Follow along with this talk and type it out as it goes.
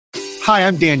Hi,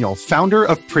 I'm Daniel, founder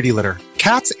of Pretty Litter.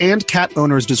 Cats and cat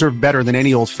owners deserve better than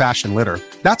any old-fashioned litter.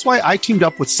 That's why I teamed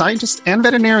up with scientists and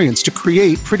veterinarians to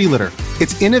create Pretty Litter.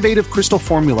 Its innovative crystal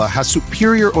formula has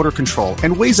superior odor control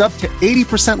and weighs up to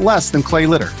 80% less than clay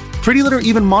litter. Pretty Litter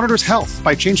even monitors health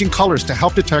by changing colors to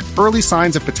help detect early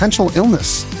signs of potential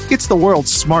illness. It's the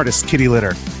world's smartest kitty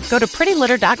litter. Go to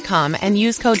prettylitter.com and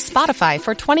use code SPOTIFY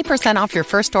for 20% off your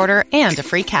first order and a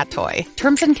free cat toy.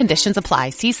 Terms and conditions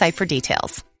apply. See site for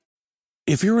details.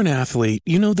 If you're an athlete,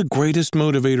 you know the greatest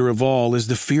motivator of all is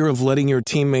the fear of letting your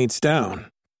teammates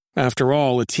down. After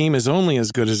all, a team is only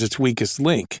as good as its weakest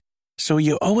link. So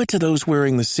you owe it to those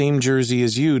wearing the same jersey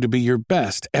as you to be your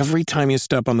best every time you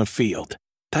step on the field.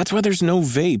 That's why there's no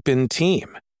vape in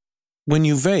team. When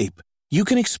you vape, you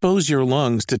can expose your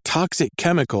lungs to toxic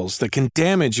chemicals that can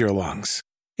damage your lungs.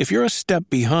 If you're a step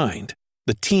behind,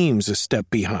 the team's a step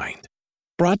behind.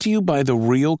 Brought to you by The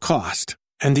Real Cost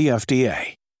and the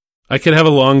FDA. I could have a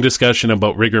long discussion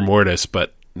about rigor mortis,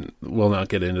 but we'll not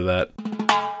get into that.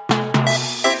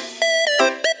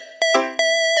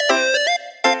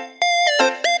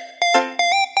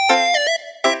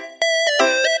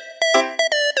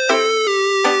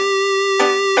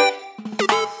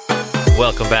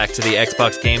 Welcome back to the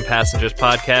Xbox Game Passengers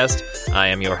podcast. I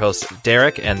am your host,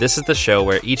 Derek, and this is the show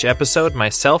where each episode,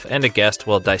 myself and a guest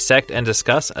will dissect and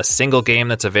discuss a single game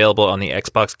that's available on the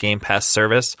Xbox Game Pass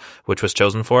service, which was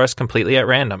chosen for us completely at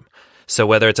random. So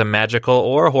whether it's a magical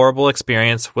or a horrible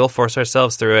experience, we'll force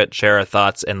ourselves through it, share our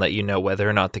thoughts, and let you know whether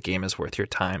or not the game is worth your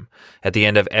time. At the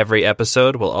end of every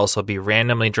episode, we'll also be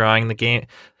randomly drawing the game...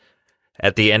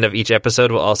 At the end of each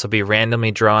episode, we'll also be randomly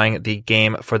drawing the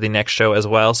game for the next show as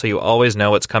well, so you always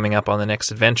know what's coming up on the next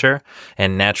adventure.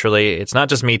 And naturally, it's not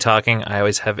just me talking. I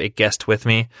always have a guest with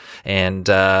me. And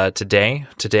today,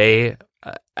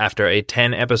 after a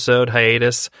 10-episode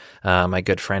hiatus, my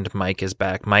good friend Mike is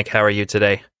back. Mike, how are you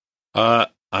today?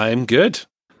 I'm good.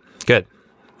 Good.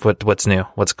 What's new?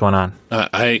 What's going on?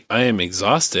 I am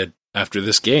exhausted after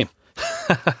this game.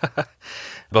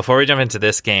 Before we jump into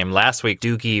this game, last week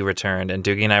Doogie returned, and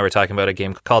Doogie and I were talking about a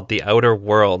game called The Outer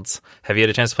Worlds. Have you had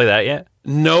a chance to play that yet?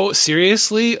 No,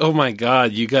 seriously? Oh my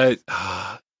god, you guys...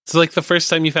 It's like the first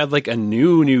time you've had like a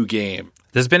new game.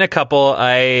 There's been a couple.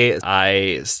 I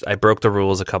broke the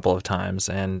rules a couple of times,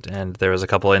 and there was a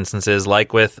couple instances,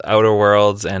 like with Outer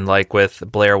Worlds and like with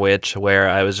Blair Witch, where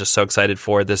I was just so excited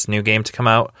for this new game to come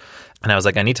out. And I was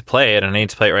like, I need to play it, and I need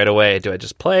to play it right away. Do I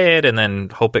just play it and then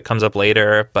hope it comes up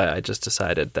later? But I just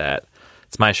decided that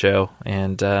it's my show,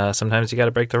 and sometimes you got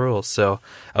to break the rules. So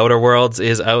Outer Worlds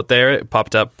is out there. It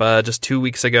popped up just 2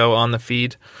 weeks ago on the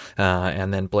feed,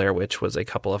 and then Blair Witch was a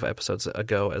couple of episodes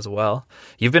ago as well.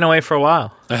 You've been away for a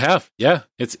while. I have, yeah.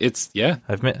 It's yeah.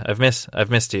 I've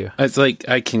missed you. It's like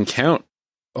I can count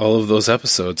all of those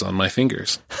episodes on my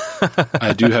fingers.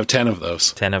 I do have 10 of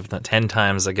those. 10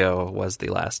 times ago was the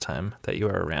last time that you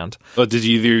were around. Oh, did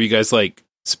either of you guys like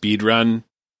speed run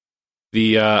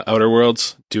the Outer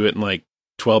Worlds? Do it in like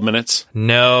 12 minutes?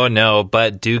 No,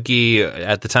 but Doogie,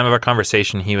 at the time of our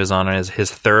conversation, he was on his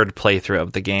third playthrough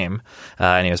of the game,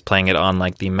 and he was playing it on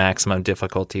like the maximum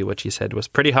difficulty, which he said was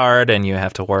pretty hard, and you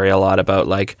have to worry a lot about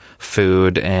like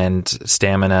food and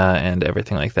stamina and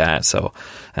everything like that. So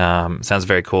sounds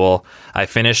very cool. I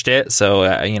finished it,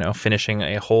 so finishing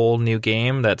a whole new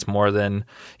game, that's more than,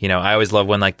 I always love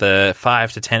when like the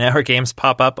 5 to 10 hour games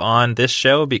pop up on this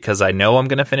show, because I know I'm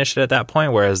going to finish it at that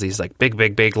point, whereas these like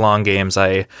big long games,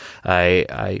 I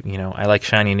like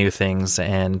shiny new things,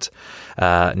 and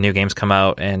new games come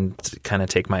out and kind of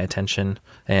take my attention.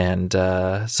 And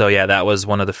so yeah, that was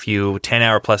one of the few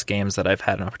 10-hour plus games that I've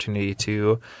had an opportunity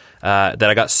to that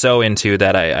I got so into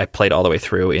that I played all the way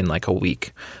through in like a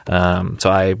week. So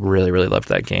I really loved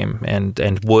that game,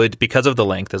 and would, because of the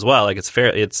length as well. Like it's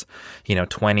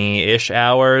 20-ish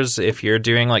hours if you're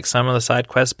doing like some of the side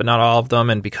quests, but not all of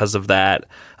them. And because of that,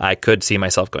 I could see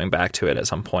myself going back to it at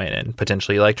some point and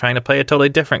potentially like trying to play a totally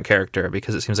different character,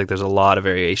 because it seems like there's a lot of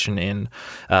variation in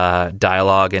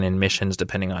dialogue and in missions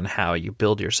depending on how you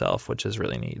build yourself, which is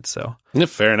really neat. So yeah,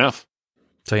 fair enough.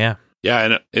 So yeah.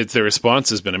 Yeah, and the response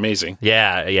has been amazing.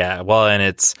 Yeah. Well, and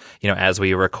it's, as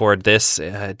we record this,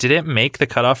 did it make the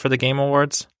cutoff for the Game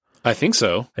Awards? I think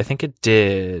so. I think it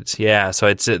did. Yeah. So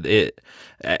as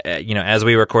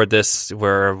we record this,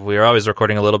 we're always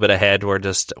recording a little bit ahead. We're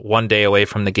just one day away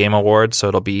from the Game Awards, so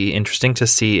it'll be interesting to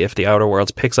see if the Outer Worlds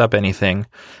picks up anything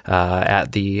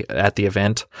at the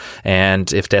event,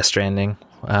 and if Death Stranding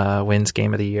wins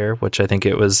Game of the Year, which I think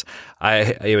it was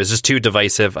just too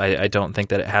divisive. I don't think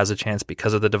that it has a chance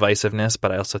because of the divisiveness,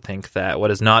 but I also think that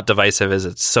what is not divisive is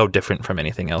it's so different from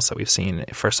anything else that we've seen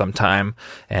for some time,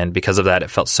 and because of that, it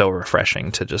felt so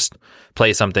refreshing to just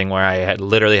play something where I had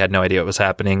literally had no idea what was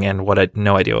happening and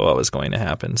no idea what was going to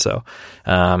happen. So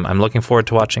I'm looking forward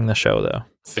to watching the show, though.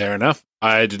 Fair enough.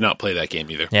 I did not play that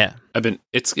game either. Yeah.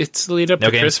 It's the lead up to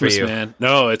Christmas, man.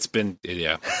 No, it's been,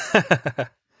 yeah.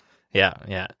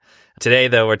 Yeah. Today,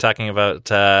 though, we're talking about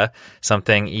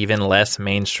something even less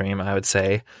mainstream, I would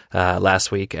say.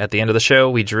 Last week, at the end of the show,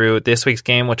 we drew this week's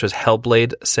game, which was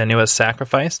Hellblade: Senua's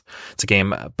Sacrifice. It's a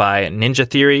game by Ninja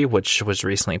Theory, which was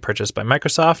recently purchased by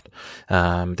Microsoft.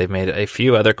 They've made a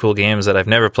few other cool games that I've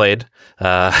never played.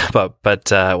 But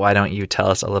why don't you tell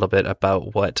us a little bit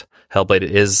about what Hellblade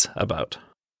is about?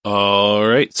 All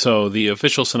right. So the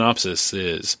official synopsis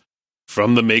is: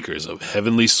 from the makers of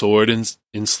Heavenly Sword and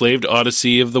Enslaved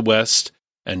Odyssey of the West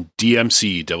and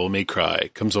DMC Devil May Cry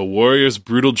comes a warrior's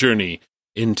brutal journey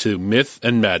into myth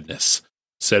and madness.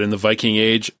 Set in the Viking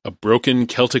Age, a broken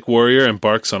Celtic warrior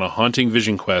embarks on a haunting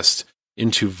vision quest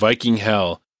into Viking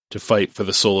hell to fight for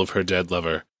the soul of her dead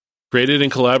lover. Created in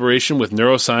collaboration with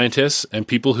neuroscientists and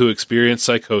people who experience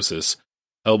psychosis,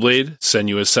 Hellblade: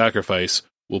 Senua's Sacrifice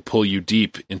will pull you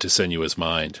deep into Senua's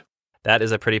mind. That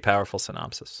is a pretty powerful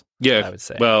synopsis. Yeah, I would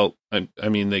say. Well, I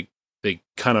mean, they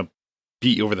kind of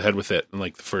beat you over the head with it in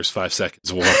like the first 5 seconds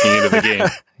of walking into the game.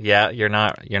 Yeah, you're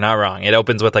not wrong. It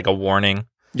opens with like a warning.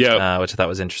 Yeah, which I thought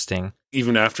was interesting.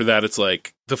 Even after that, it's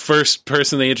like the first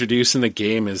person they introduce in the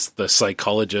game is the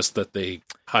psychologist that they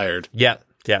hired. Yeah,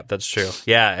 that's true.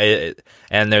 Yeah,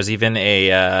 and there's even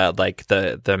a like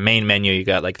the main menu. You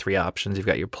got like 3 options. You've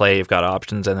got your play, you've got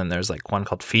options, and then there's like one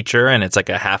called feature, and it's like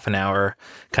a half an hour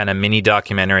kind of mini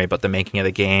documentary about the making of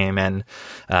the game, and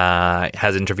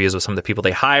has interviews with some of the people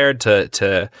they hired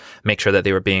to make sure that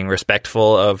they were being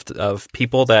respectful of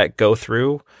people that go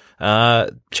through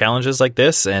challenges like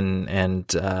this,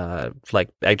 and like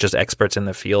just experts in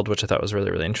the field, which I thought was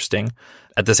really, really interesting.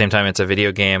 At the same time, it's a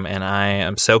video game, and I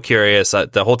am so curious.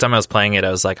 The whole time I was playing it,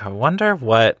 I was like, I wonder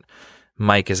what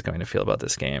Mike is going to feel about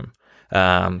this game.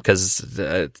 Because,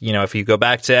 if you go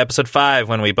back to episode 5,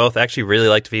 when we both actually really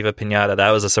liked Viva Pinata,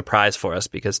 that was a surprise for us,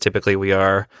 because typically we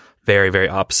are very, very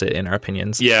opposite in our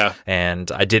opinions. Yeah. And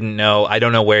I don't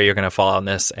know where you're going to fall on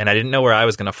this, and I didn't know where I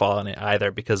was going to fall on it either,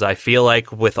 because I feel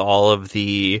like with all of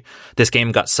this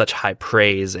game got such high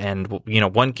praise, and,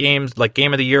 won games like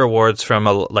Game of the Year awards from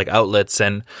like outlets,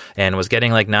 and was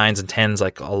getting like 9s and 10s,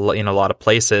 like in a lot of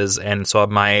places. And so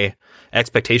my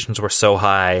expectations were so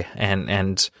high,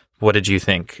 and what did you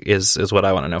think is what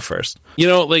I want to know first.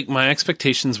 Like my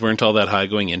expectations weren't all that high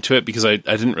going into it, because I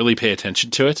didn't really pay attention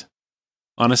to it,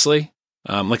 honestly.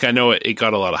 Like I know it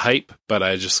got a lot of hype, but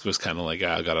I just was kind of like,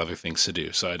 I got other things to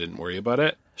do, so I didn't worry about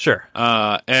it. Sure.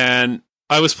 And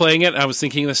I was playing it, I was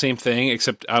thinking the same thing,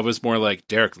 except I was more like,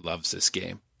 Derek loves this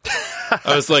game.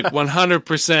 I was like,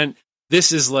 100%,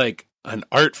 this is like an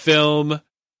art film.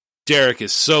 Derek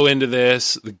is so into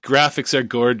this. The graphics are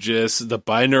gorgeous. The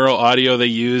binaural audio they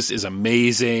used is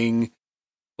amazing.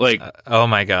 Like, oh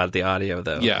my god, the audio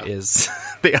though is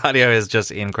the audio is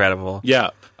just incredible.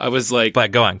 Yeah, I was like,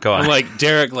 but go on. I'm like,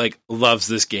 Derek loves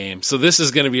this game, so this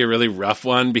is going to be a really rough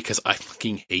one, because I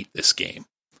fucking hate this game.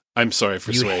 I'm sorry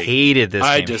for you Sway. Hated this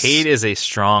game. Hate is a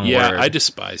strong word. Yeah, I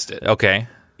despised it. Okay.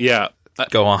 Yeah,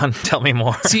 go on. Tell me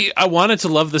more. See, I wanted to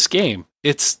love this game.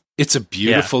 It's a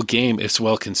beautiful game. It's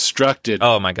well constructed.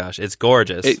 Oh my gosh, it's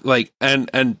gorgeous.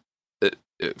 And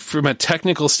from a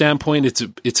technical standpoint,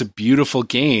 it's a beautiful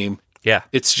game. Yeah.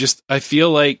 It's just I feel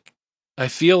like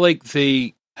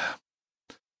they,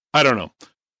 I don't know.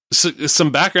 So,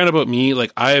 some background about me,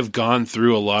 like I have gone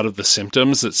through a lot of the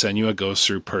symptoms that Senua goes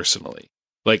through personally.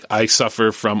 Like I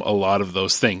suffer from a lot of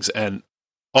those things, and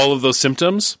all of those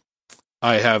symptoms,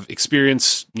 I have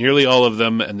experienced nearly all of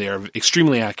them, and they are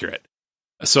extremely accurate.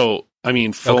 So, I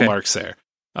mean, full marks there.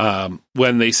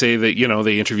 When they say that,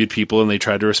 they interviewed people and they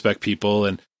tried to respect people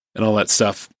and all that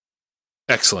stuff.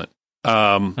 Excellent.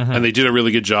 And they did a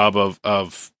really good job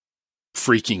of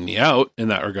freaking me out in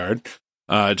that regard.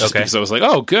 Just because I was like,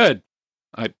 oh, good.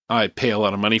 I pay a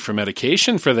lot of money for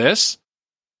medication for this.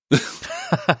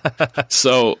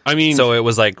 So, I mean, so it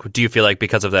was like, do you feel like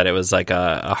because of that, it was like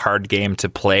a hard game to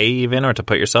play even, or to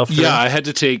put yourself through? Yeah, I had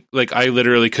to take, I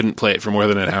literally couldn't play it for more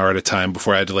than an hour at a time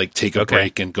before I had to take a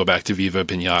break and go back to Viva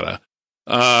Pinata.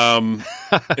 And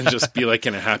just be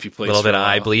in a happy place. A little bit of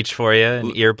eye bleach for you,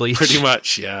 and ear bleach. Pretty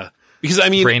much. Yeah. Because I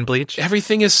mean, brain bleach.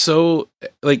 Everything is so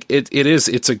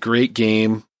it's a great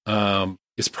game.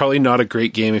 It's probably not a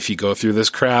great game if you go through this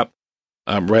crap,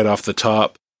 right off the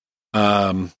top.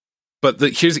 But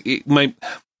here's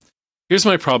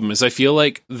my problem is I feel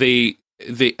like they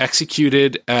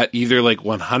executed at either like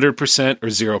 100% or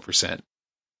 0%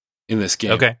 in this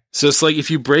game. Okay. So it's like, if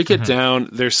you break it down,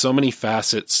 there's so many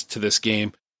facets to this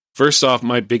game. First off,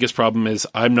 my biggest problem is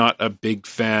I'm not a big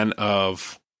fan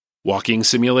of walking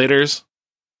simulators.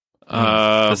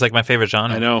 That's like my favorite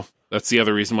genre. I know. That's the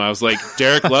other reason why I was like,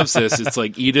 Derek loves this. It's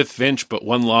like Edith Finch, but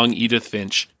one long Edith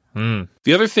Finch.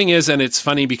 The other thing is, and it's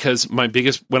funny because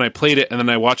when I played it and then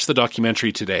I watched the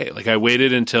documentary today, like I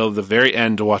waited until the very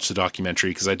end to watch the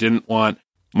documentary because I didn't want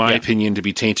my opinion to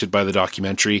be tainted by the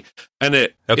documentary. And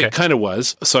it kind of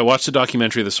was. So I watched the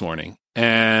documentary this morning,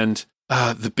 and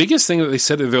the biggest thing that they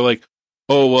said, they're like,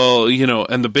 oh, well,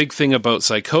 and the big thing about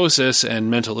psychosis and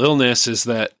mental illness is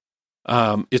that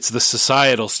it's the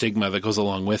societal stigma that goes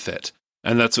along with it.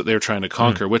 And that's what they're trying to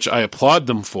conquer, which I applaud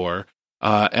them for.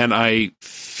 And I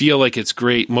feel like it's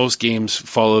great. Most games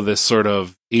follow this sort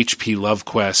of HP Love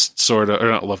Quest or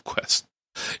not Love Quest.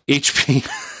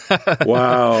 HP.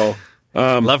 Wow.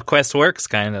 Love Quest works,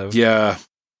 kind of. Yeah.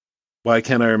 Why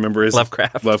can't I remember his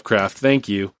Lovecraft? Lovecraft. Thank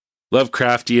you.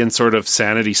 Lovecraftian sort of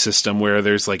sanity system where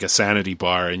there's like a sanity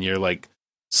bar and you're like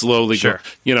slowly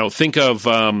think of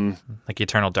like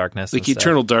Eternal Darkness. Like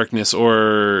Eternal Darkness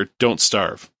or Don't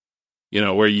Starve.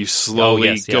 Where you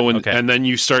slowly go in and then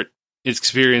you start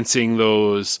experiencing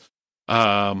those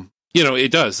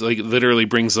it does like literally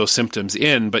brings those symptoms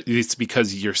in, but it's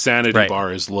because your sanity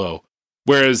bar is low.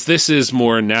 Whereas this is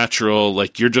more natural,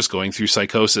 like you're just going through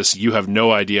psychosis. You have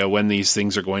no idea when these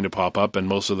things are going to pop up, and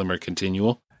most of them are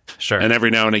continual. Sure. And every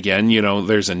now and again,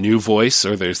 there's a new voice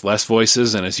or there's less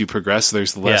voices, and as you progress,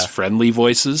 there's less friendly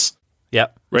voices.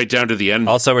 Yep. Right down to the end.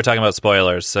 Also, we're talking about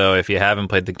spoilers, so if you haven't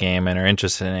played the game and are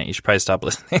interested in it, you should probably stop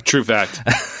listening. True fact.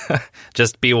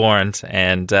 Just be warned,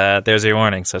 and there's your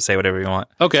warning, so say whatever you want.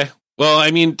 Okay. Well,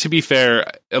 I mean, to be fair,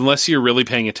 unless you're really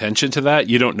paying attention to that,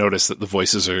 you don't notice that the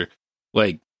voices are,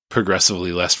 like,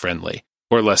 progressively less friendly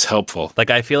or less helpful. Like,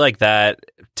 I feel like that,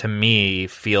 to me,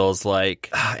 feels like,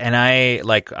 and I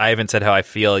haven't said how I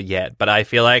feel yet, but I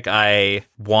feel like I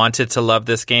wanted to love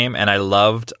this game, and I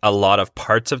loved a lot of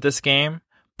parts of this game,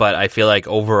 but I feel like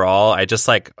overall, I just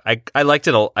like, I liked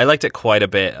it quite a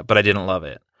bit, but I didn't love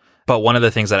it. But one of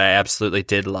the things that I absolutely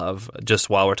did love, just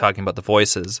while we're talking about the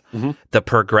voices, the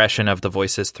progression of the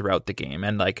voices throughout the game,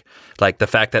 and like the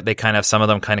fact that some of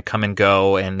them kind of come and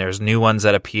go, and there's new ones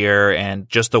that appear, and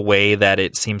just the way that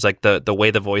it seems like the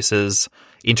way the voices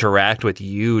interact with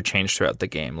you change throughout the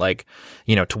game. Like,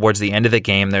 towards the end of the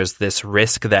game, there's this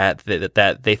risk that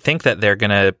they think that they're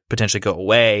going to potentially go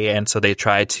away, and so they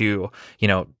try to,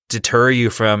 deter you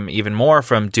from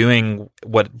doing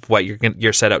what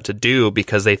you're set out to do,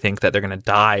 because they think that they're going to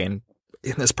die in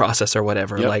this process or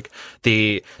whatever. Yep. Like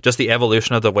the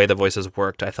evolution of the way the voices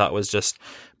worked, I thought was just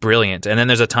brilliant. And then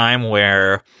there's a time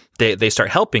where they start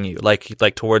helping you,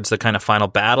 like towards the kind of final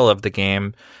battle of the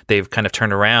game, they've kind of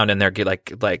turned around and they're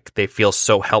like they feel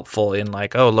so helpful in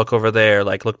like, oh, look over there,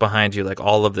 like look behind you, like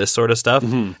all of this sort of stuff.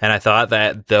 And I thought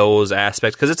that those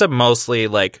aspects, because it's a mostly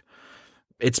like,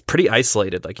 it's pretty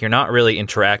isolated. Like, you're not really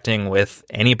interacting with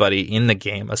anybody in the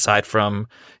game aside from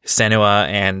Senua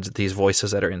and these voices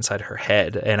that are inside her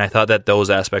head. And I thought that those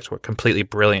aspects were completely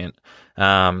brilliant.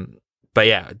 But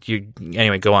yeah,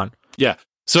 anyway, go on. Yeah.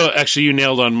 So actually you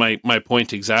nailed on my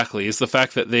point exactly, is the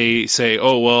fact that they say,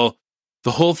 oh, well,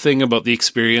 the whole thing about the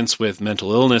experience with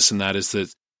mental illness and that is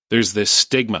that there's this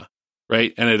stigma,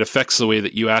 right? And it affects the way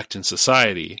that you act in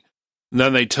society. And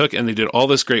then they took and they did all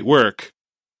this great work,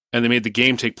 and they made the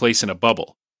game take place in a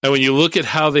bubble. And when you look at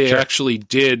how they actually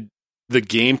did the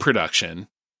game production,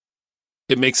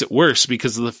 it makes it worse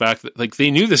because of the fact that, like,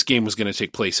 they knew this game was going to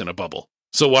take place in a bubble.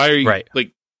 So why are you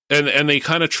like? And they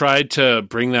kind of tried to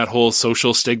bring that whole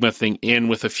social stigma thing in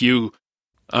with a few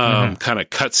kind of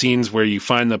cutscenes where you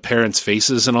find the parents'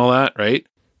 faces and all that, right?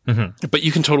 But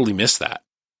you can totally miss that.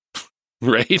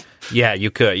 Right? Yeah,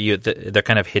 you could. They're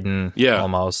kind of hidden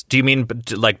almost. Do you mean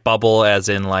like bubble as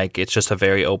in like it's just a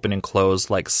very open and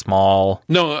closed, like small?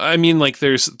 No, I mean like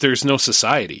there's no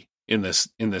society in this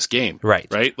game. Right.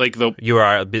 Right? Like you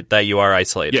are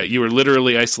isolated. Yeah, you are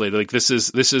literally isolated. Like this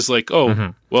is like,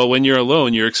 oh, well, when you're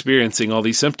alone, you're experiencing all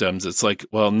these symptoms. It's like,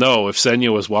 well, no, if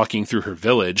Senya was walking through her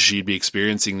village, she'd be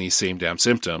experiencing these same damn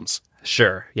symptoms.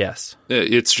 Sure, yes.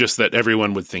 It's just that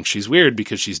everyone would think she's weird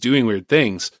because she's doing weird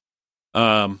things.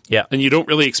 And you don't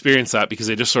really experience that because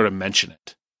they just sort of mention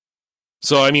it.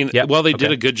 So, I mean, while they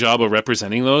did a good job of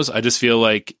representing those, I just feel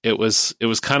like it was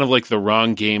kind of like the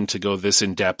wrong game to go this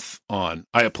in depth on.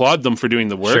 I applaud them for doing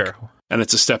the work, and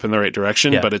it's a step in the right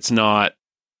direction, but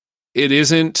it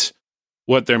isn't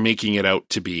what they're making it out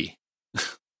to be.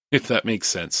 if that makes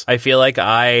sense. I feel like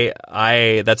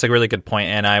I that's a really good point,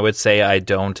 and I would say I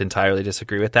don't entirely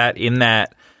disagree with that. In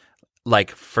that,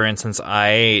 like, for instance,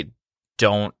 I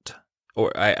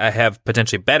have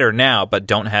potentially better now, but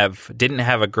didn't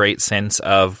have a great sense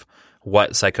of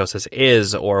what psychosis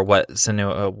is or what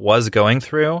Senua was going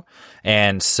through,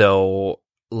 and so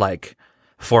like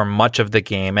for much of the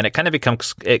game, and it kind of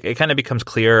becomes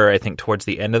clearer, I think, towards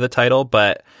the end of the title,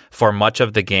 but for much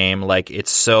of the game, like, it's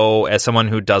so, as someone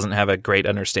who doesn't have a great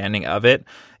understanding of it,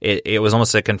 it was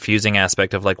almost a confusing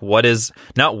aspect of, like, what is,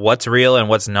 not what's real and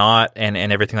what's not and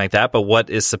everything like that, but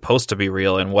what is supposed to be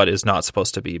real and what is not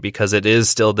supposed to be, because it is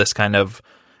still this kind of,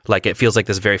 like, it feels like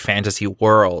this very fantasy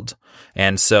world.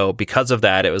 And so because of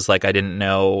that, it was like, I didn't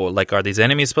know, like, are these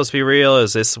enemies supposed to be real?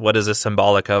 What is this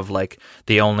symbolic of? Like,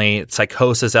 the only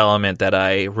psychosis element that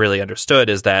I really understood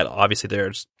is that obviously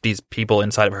there's these people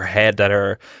inside of her head that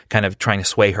are kind of trying to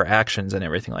sway her actions and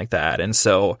everything like that. And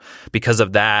so because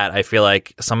of that, I feel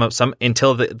like some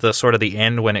until the sort of the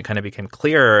end, when it kind of became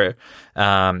clearer,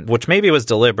 which maybe was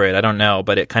deliberate, I don't know,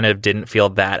 but it kind of didn't feel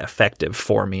that effective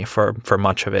for me for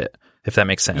much of it, if that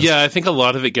makes sense. Yeah, I think a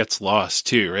lot of it gets lost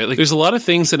too, right? Like, there's a lot of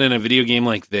things that in a video game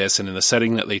like this and in the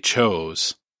setting that they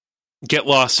chose get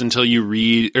lost until you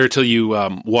read or until you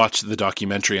watch the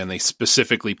documentary and they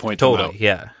specifically point them out.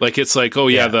 Yeah. Like, it's like, oh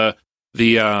yeah,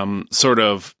 the sort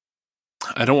of,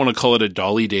 I don't want to call it a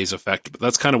Dolly Days effect, but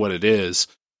that's kind of what it is,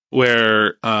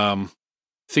 where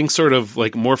things sort of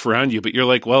like morph around you, but you're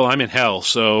like, well, I'm in hell,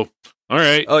 so all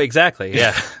right. Oh, exactly.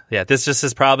 Yeah. Yeah. This just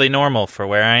is probably normal for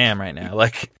where I am right now.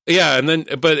 Like, yeah. And then,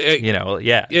 but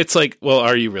yeah. It's like, well,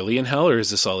 are you really in hell, or is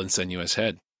this all in Senua's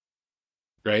head?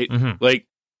 Right. Mm-hmm. Like,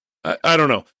 I don't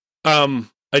know.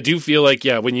 I do feel like,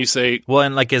 yeah, when you say, well,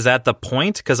 and like, is that the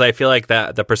point? Because I feel like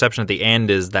that the perception at the end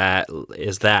is that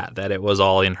it was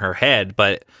all in her head,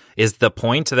 but is the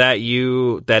point that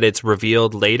it's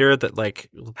revealed later that, like,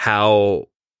 how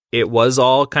it was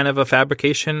all kind of a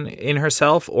fabrication in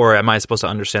herself, or am I supposed to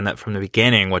understand that from the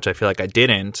beginning, which I feel like I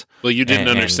didn't? Well, you didn't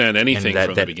understand anything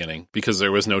from the beginning because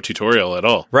there was no tutorial at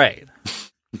all. Right.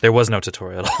 There was no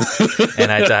tutorial. And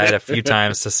I died a few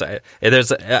times to say,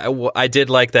 I did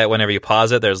like that whenever you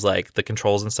pause it, there's like the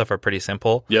controls and stuff are pretty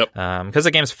simple. Yep. Because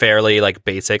the game's fairly like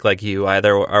basic, like you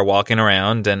either are walking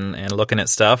around and looking at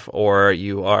stuff, or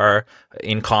you are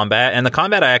in combat. And the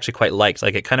combat I actually quite liked.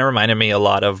 Like, it kind of reminded me a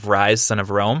lot of Rise, Son of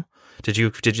Rome. Did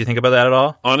you think about that at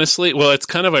all? Honestly, well, it's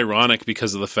kind of ironic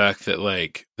because of the fact that,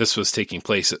 like, this was taking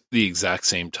place at the exact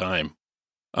same time.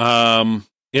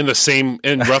 In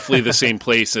roughly the same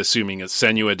place, assuming that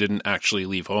Senua didn't actually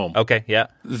leave home. Okay, yeah.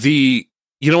 You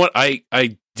know what?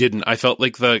 I didn't. I felt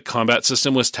like the combat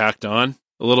system was tacked on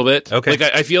a little bit. Okay. Like,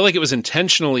 I feel like it was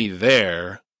intentionally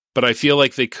there, but I feel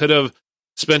like they could have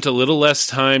spent a little less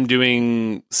time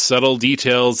doing subtle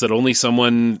details that only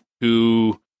someone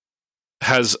who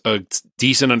has a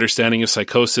decent understanding of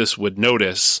psychosis would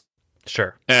notice.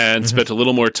 Sure. And spent a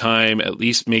little more time at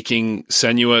least making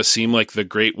Senua seem like the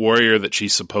great warrior that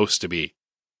she's supposed to be.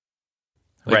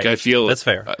 Like, right. I feel that's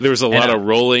fair. There was a lot of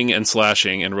rolling and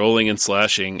slashing and rolling and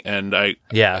slashing, and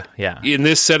yeah. In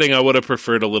this setting, I would have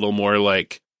preferred a little more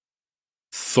like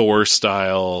Thor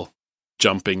style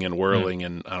jumping and whirling,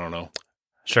 and I don't know.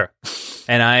 Sure.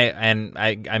 And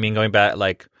I mean, going back,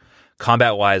 like,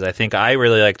 combat wise, I think I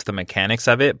really liked the mechanics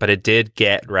of it, but it did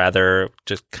get rather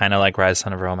just kind of like Rise,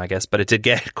 Son of Rome, I guess, but it did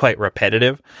get quite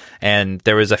repetitive. And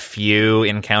there was a few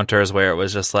encounters where it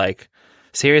was just like,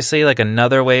 seriously, like,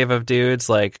 another wave of dudes,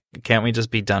 like, can't we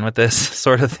just be done with this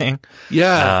sort of thing?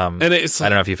 Yeah. And it's, I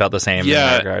don't know if you felt the same in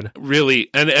that regard. Really.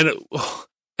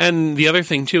 And the other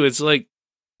thing too, it's like,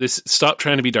 this, stop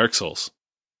trying to be Dark Souls.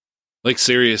 Like,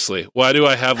 seriously, why do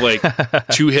I have like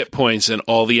 2 hit points and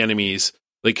all the enemies,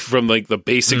 like, from like the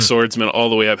basic swordsman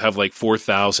all the way up, have like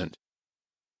 4,000?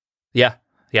 Yeah,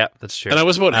 that's true. And I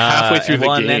was about halfway through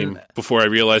the game before I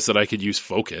realized that I could use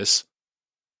focus.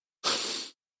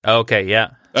 Okay,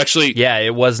 yeah. Actually, yeah,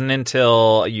 it wasn't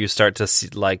until you start to see,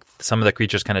 like, some of the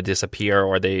creatures kind of disappear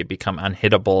or they become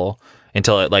unhittable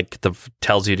until it, like,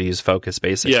 tells you to use focus,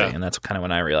 basically. Yeah. And that's kind of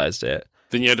when I realized it.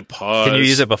 Then you had to pause. Can you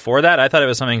use it before that? I thought it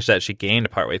was something that she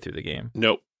gained partway through the game.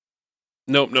 Nope.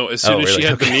 As soon as she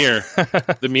had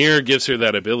the mirror gives her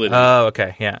that ability. Oh,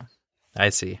 okay. Yeah. I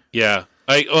see. Yeah.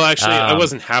 I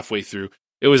wasn't halfway through.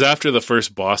 It was after the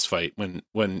first boss fight when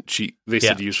they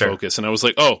said to use focus, and I was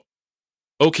like, oh,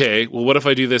 okay, well, what if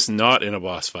I do this not in a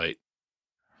boss fight?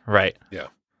 Right. Yeah.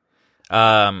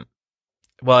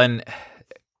 Well, and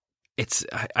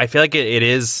I feel like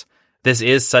this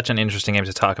is such an interesting game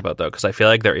to talk about, though, because I feel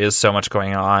like there is so much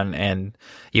going on. And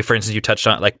for instance, you touched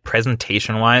on, like,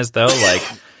 presentation wise, though, like,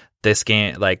 this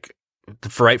game, like,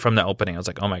 right from the opening, I was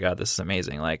like, oh my God, this is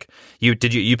amazing. Like you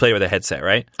play it with a headset,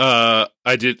 right?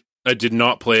 I did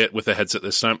not play it with a headset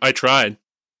this time. I tried.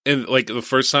 And like the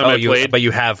first time played, but you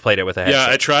have played it with a headset.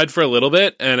 Yeah, I tried for a little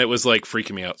bit, and it was like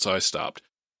freaking me out, so I stopped.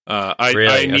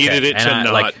 I needed it to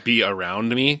not be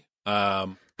around me.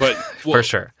 But for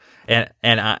sure. And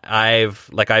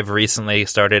I've recently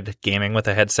started gaming with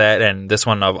a headset, and this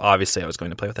one obviously I was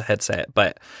going to play with a headset,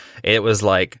 but it was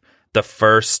like the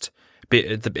first.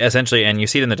 Essentially, and you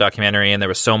see it in the documentary, and there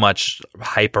was so much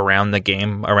hype around the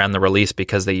game, around the release,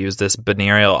 because they used this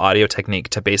binaural audio technique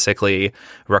to basically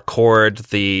record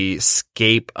the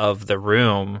scape of the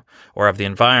room or of the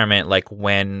environment, like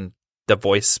when the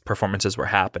voice performances were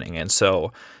happening. And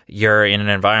so you're in an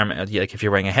environment, like if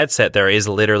you're wearing a headset, there is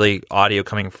literally audio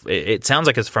coming. It sounds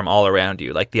like it's from all around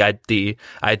you. Like the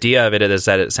idea of it is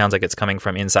that it sounds like it's coming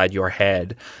from inside your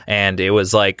head. And it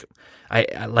was like, I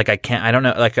don't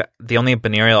know, like the only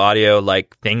binaural audio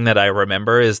like thing that I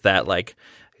remember is that like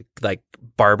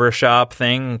barbershop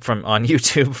thing on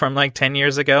YouTube from like 10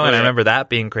 years ago. And I remember that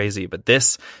being crazy, but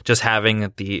this just having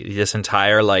this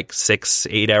entire like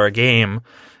 6-8 hour game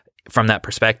from that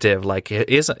perspective, like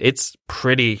it's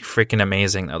pretty freaking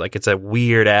amazing though. Like it's a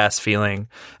weird ass feeling.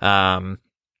 Oh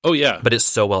yeah. But it's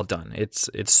so well done. It's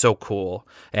so cool.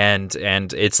 And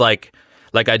it's like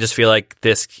I just feel like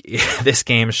this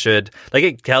game should, like,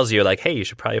 it tells you like, hey, you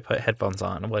should probably put headphones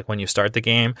on like when you start the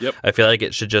game. Yep. I feel like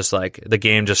it should just like, the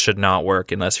game just should not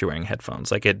work unless you're wearing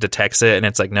headphones. Like it detects it and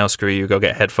it's like, no, screw you, go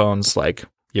get headphones. Like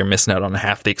you're missing out on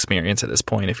half the experience at this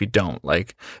point if you don't.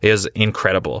 Like it is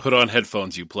incredible. Put on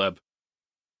headphones, you pleb.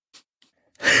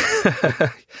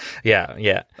 Yeah.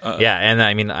 And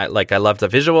I mean, I loved the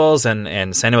visuals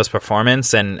and Senua's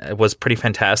performance, and it was pretty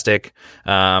fantastic.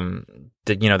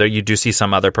 There you do see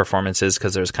some other performances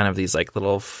because there's kind of these like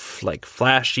little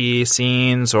flashy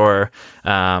scenes or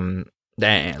and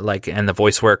the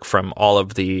voice work from all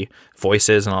of the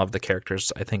voices and all of the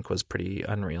characters I think was pretty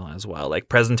unreal as well. Like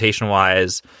presentation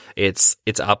wise, it's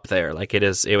up there. Like it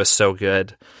was so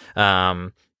good.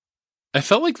 I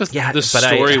felt like the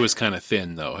story was kind of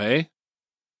thin though, hey?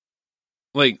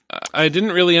 Like I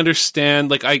didn't really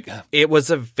understand. It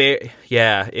was a very.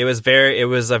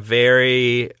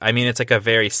 I mean, it's like a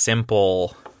very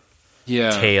simple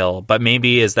tale, but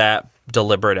maybe is that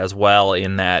deliberate as well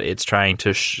in that it's trying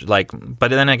to but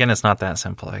then again, it's not that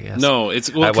simple, I guess. No,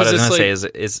 it's what I was going to say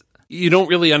is you don't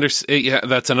really understand. Yeah,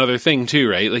 that's another thing too,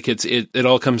 right? Like it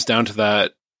all comes down to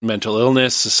that mental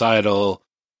illness, societal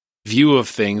view of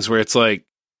things, where it's like,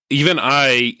 even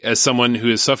I, as someone who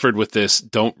has suffered with this,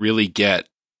 don't really get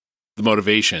the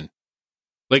motivation.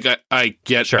 Like I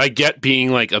get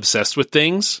being like obsessed with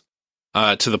things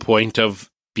to the point of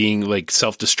being like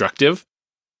self-destructive,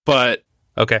 but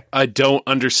I don't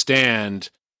understand.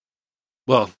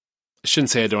 Well, I shouldn't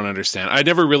say I don't understand. I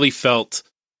never really felt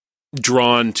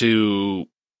drawn to,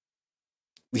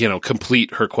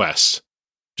 complete her quest,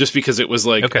 just because it was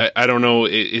like, I don't know.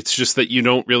 It's just that you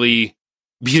don't really,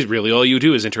 because really all you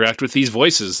do is interact with these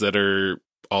voices that are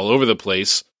all over the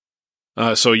place.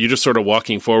 So you're just sort of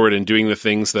walking forward and doing the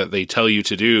things that they tell you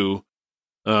to do.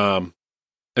 And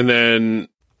then...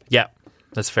 Yeah,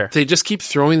 that's fair. They just keep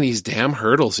throwing these damn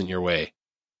hurdles in your way,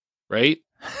 right?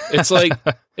 It's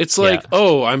like,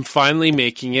 oh, I'm finally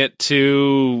making it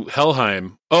to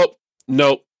Helheim. Oh,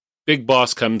 nope. Big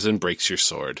boss comes and breaks your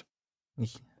sword.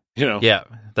 Yeah,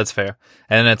 that's fair.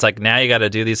 And then it's like, now you got to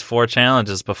do these 4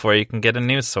 challenges before you can get a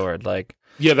new sword. Like,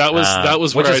 yeah, that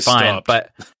was where I stopped.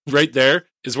 But right there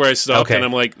is where I stopped, and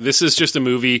I'm like, this is just a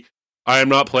movie. I am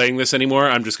not playing this anymore.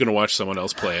 I'm just going to watch someone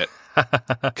else play it,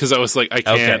 because I was like, I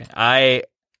can't.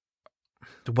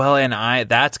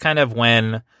 That's kind of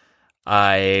when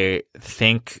I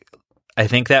think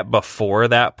that before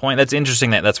that point, that's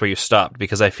interesting that that's where you stopped,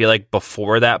 because I feel like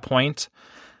before that point,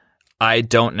 I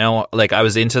don't know, like I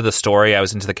was into the story, I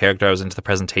was into the character, I was into the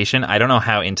presentation. I don't know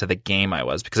how into the game I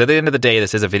was, because at the end of the day,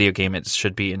 this is a video game. It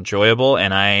should be enjoyable.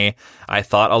 And I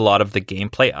thought a lot of the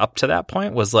gameplay up to that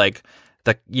point was like,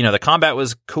 the combat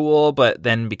was cool, but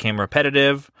then became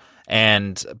repetitive.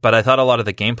 But I thought a lot of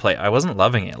the gameplay, I wasn't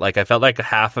loving it. Like I felt like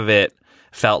half of it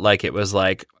felt like it was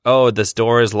like, oh, this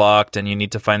door is locked and you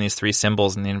need to find these 3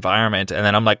 symbols in the environment. And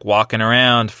then I'm like walking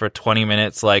around for 20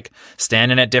 minutes, like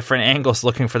standing at different angles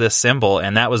looking for this symbol.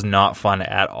 And that was not fun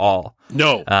at all.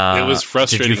 No, it was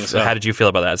frustrating. How did you feel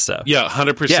about that stuff? Yeah,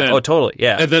 100%. Yeah, oh, totally.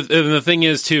 Yeah. And the thing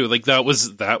is too, like that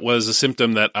was a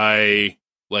symptom that I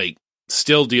like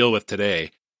still deal with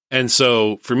today. And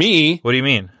so for me, what do you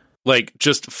mean? Like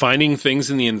just finding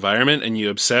things in the environment and you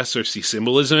obsess or see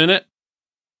symbolism in it.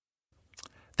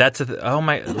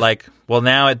 Well,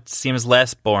 now it seems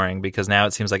less boring because now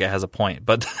it seems like it has a point.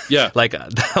 But Yeah. like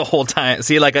the whole time,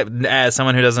 see, like as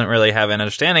someone who doesn't really have an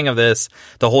understanding of this,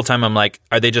 the whole time I'm like,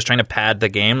 are they just trying to pad the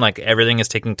game? Like everything is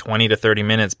taking 20 to 30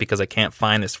 minutes because I can't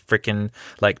find this freaking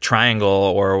like triangle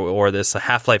or this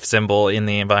Half-Life symbol in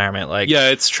the environment. Like, yeah,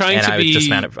 it's trying to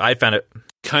be. I found it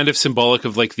kind of symbolic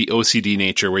of like the OCD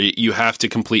nature, where you have to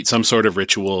complete some sort of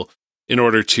ritual in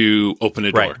order to open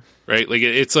a door. Right? Like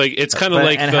it's kind of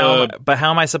like but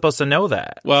how am I supposed to know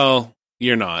that? Well,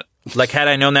 you're not. Like, had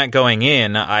I known that going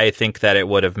in, I think that it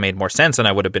would have made more sense and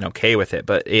I would have been okay with it,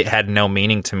 but it had no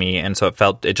meaning to me, and so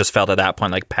it just felt at that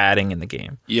point like padding in the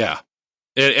game. Yeah.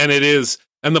 And it is.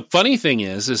 And the funny thing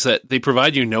is that they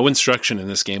provide you no instruction in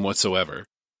this game whatsoever.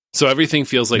 So everything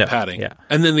feels like padding. Yeah.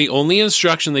 And then the only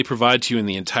instruction they provide to you in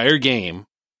the entire game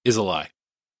is a lie.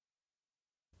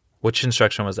 Which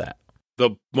instruction was that?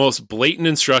 The most blatant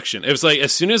instruction. It was like,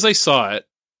 as soon as I saw it,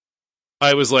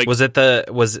 I was like,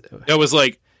 I was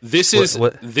like, this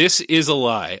is a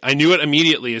lie. I knew it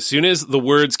immediately as soon as the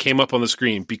words came up on the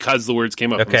screen, because the words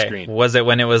came up on the screen. Was it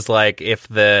when it was like, if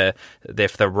the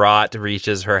rot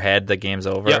reaches her head, the game's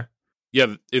over?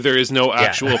 Yeah, there is no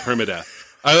actual permadeath.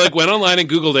 I like went online and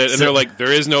Googled it, and they're like,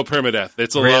 there is no permadeath.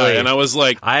 It's a lie. And I was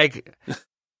like, I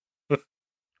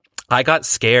got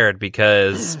scared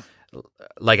because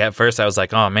like at first I was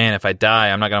like, oh man, if I die,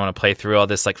 I'm not going to want to play through all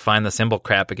this, like find the symbol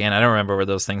crap again. I don't remember where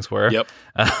those things were. Yep.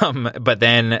 But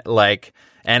then like,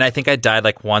 and I think I died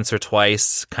like once or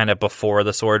twice kind of before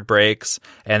the sword breaks.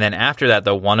 And then after that,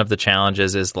 though, one of the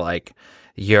challenges is like,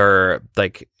 you're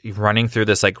like running through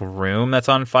this like room that's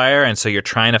on fire, and so you're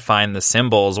trying to find the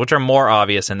symbols, which are more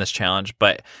obvious in this challenge,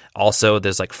 but also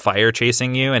there's like fire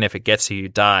chasing you, and if it gets you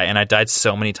die. And I died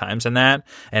so many times in that,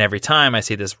 and every time I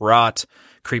see this rot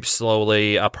creep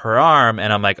slowly up her arm,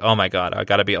 and I'm like, oh my god, I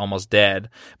gotta be almost dead.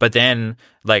 But then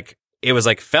like it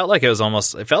felt like it was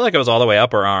all the way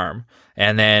up her arm.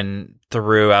 And then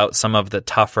throughout some of the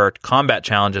tougher combat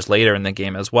challenges later in the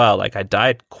game as well, like I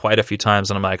died quite a few times,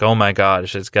 and I'm like, oh my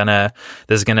gosh, this is gonna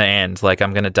end. Like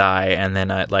I'm gonna die, and then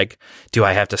do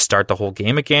I have to start the whole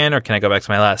game again, or can I go back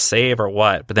to my last save, or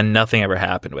what? But then nothing ever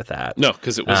happened with that. No,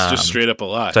 because it was just straight up a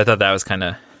lie. So I thought that was kind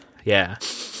of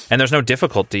And there's no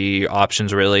difficulty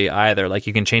options really either. Like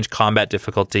you can change combat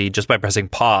difficulty just by pressing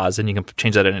pause, and you can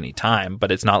change that at any time.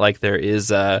 But it's not like there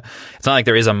is a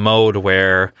mode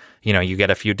where you get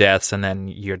a few deaths and then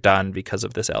you're done because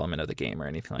of this element of the game or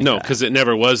anything like that. No, because it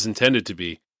never was intended to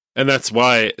be, and that's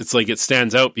why it's like it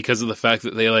stands out, because of the fact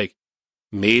that they like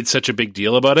made such a big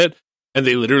deal about it, and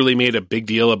they literally made a big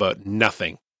deal about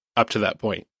nothing up to that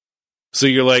point. So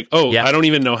you're like, I don't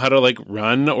even know how to like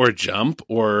run or jump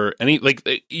or any, like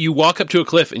you walk up to a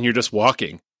cliff and you're just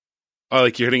walking.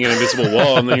 Like you're hitting an invisible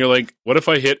wall, and then you're like, what if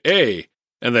I hit A?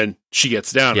 And then she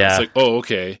gets down. Yeah. And it's like, oh,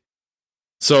 okay.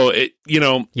 So it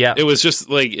was just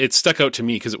like, it stuck out to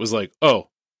me because it was like, oh,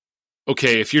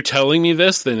 okay, if you're telling me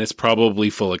this, then it's probably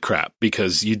full of crap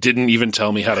because you didn't even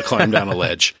tell me how to climb down a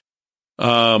ledge.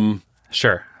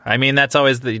 Sure. I mean, that's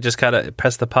always you just gotta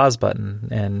press the pause button,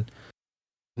 and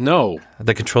no,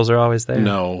 the controls are always there.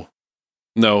 No,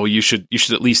 you should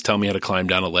at least tell me how to climb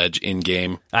down a ledge in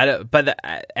game.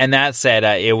 And that said,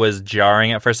 it was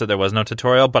jarring at first that there was no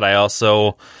tutorial, but I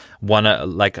also an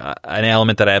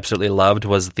element that I absolutely loved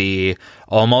was the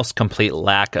almost complete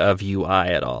lack of UI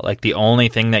at all. Like the only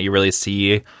thing that you really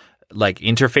see like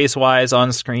interface wise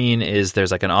on screen is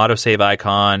there's like an autosave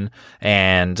icon,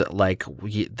 and like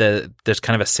there's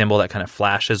kind of a symbol that kind of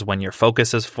flashes when your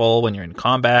focus is full when you're in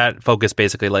combat. Focus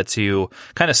basically lets you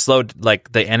kind of slow,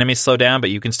 like the enemies slow down,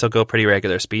 but you can still go pretty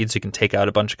regular speed, so you can take out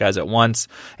a bunch of guys at once.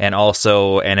 And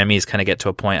also enemies kind of get to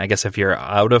a point, I guess if you're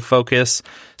out of focus,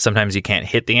 sometimes you can't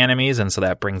hit the enemies, and so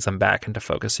that brings them back into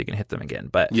focus so you can hit them again.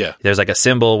 But there's like a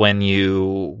symbol when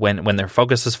their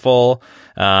focus is full,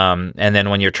 and then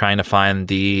when you're trying to find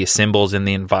the symbols in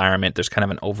the environment, there's kind of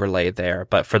an overlay there.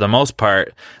 But for the most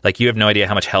part, like you have no idea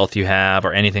how much health you have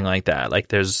or anything like that. Like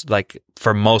there's like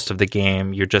for most of the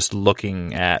game, you're just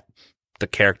looking at the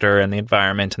character and the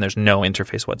environment, and there's no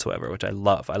interface whatsoever, which I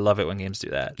love. I love it when games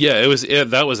do that. Yeah,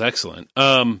 that was excellent.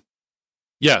 That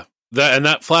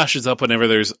flashes up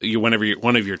whenever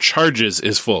one of your charges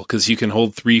is full, because you can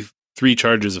hold three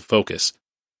charges of focus.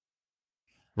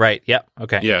 Right. Yep.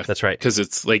 Okay. Yeah, that's right. Because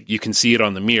it's like you can see it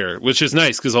on the mirror, which is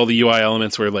nice because all the UI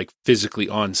elements were like physically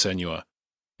on Senua,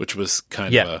 which was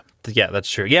kind of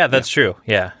that's true. Yeah, that's true.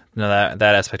 Yeah. No, that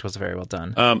aspect was very well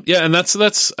done. And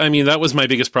that's I mean, that was my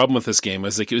biggest problem with this game,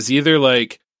 was like it was either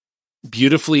like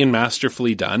beautifully and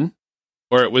masterfully done,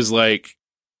 or it was like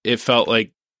it felt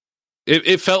like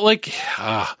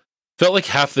half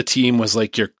the team was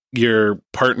like your your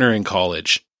partner in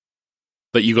college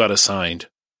that you got assigned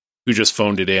who just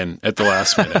phoned it in at the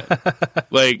last minute.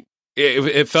 Like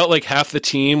it felt like half the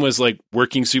team was like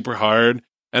working super hard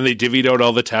and they divvied out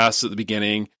all the tasks at the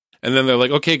beginning. And then they're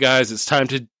like, okay, guys, it's time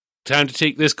to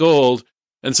take this gold.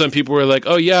 And some people were like,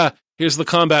 oh yeah, here's the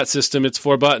combat system. It's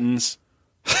 4 buttons.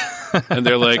 And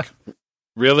they're like,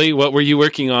 really? What were you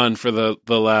working on for the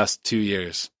last 2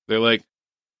 years? They're like,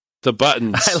 the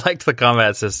buttons. I liked the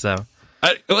combat system.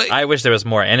 I wish there was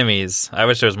more enemies.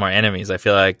 I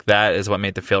feel like that is what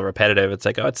made it feel repetitive. It's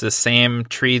like, oh, it's the same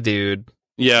tree dude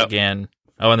again.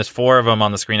 Oh, and there's 4 of them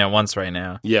on the screen at once right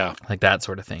now. Yeah. Like that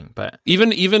sort of thing. But even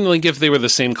like if they were the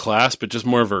same class, but just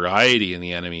more variety in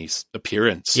the enemies'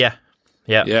 appearance. Yeah.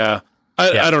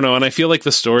 I don't know. And I feel like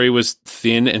the story was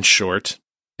thin and short,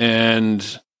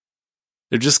 and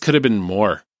there just could have been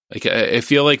more. Like I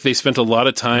feel like they spent a lot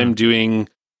of time doing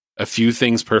a few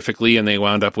things perfectly, and they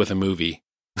wound up with a movie.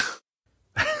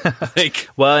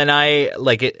 Well, and I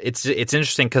like it. It's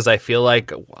interesting because I feel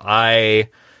like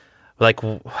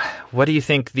what do you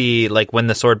think when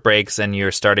the sword breaks and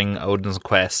you're starting Odin's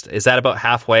Quest, is that about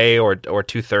halfway or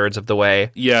 2/3 of the way?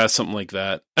 Yeah, something like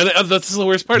that. And that's the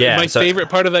worst part. My favorite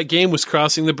part of that game was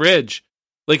crossing the bridge.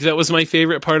 Like that was my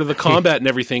favorite part of the combat and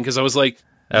everything, because I was like,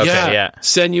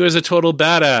 Senyu is a total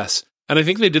badass. And I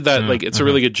think they did that. It's a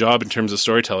really good job in terms of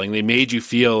storytelling. They made you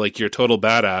feel like you're a total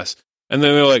badass. And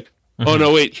then they're like, oh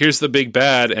no, wait, here's the big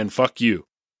bad and fuck you.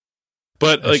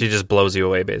 But she just blows you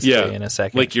away basically in a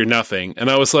second. Like you're nothing. And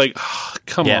I was like, oh,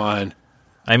 come on.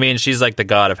 I mean, she's like the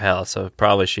god of hell, so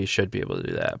probably she should be able to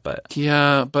do that. But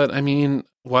yeah, but I mean,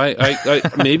 why? I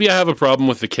maybe I have a problem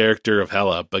with the character of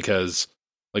Hela, because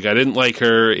like I didn't like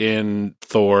her in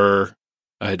Thor.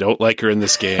 I don't like her in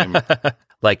this game.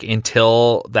 Like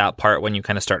until that part when you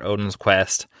kind of start Odin's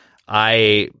Quest,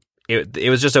 it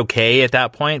was just okay at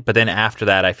that point, but then after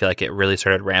that, I feel like it really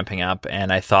started ramping up,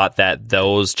 and I thought that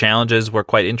those challenges were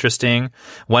quite interesting.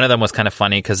 One of them was kind of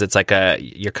funny because it's like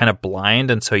you're kind of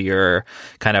blind, and so you're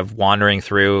kind of wandering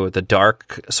through the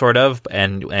dark, sort of,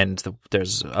 and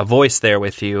there's a voice there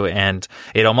with you, and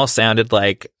it almost sounded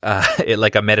like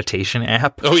like a meditation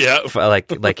app. Oh yeah,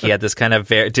 like he had this kind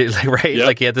of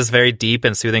like he had this very deep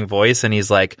and soothing voice, and he's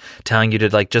like telling you to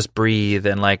like just breathe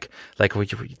and like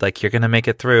you're gonna make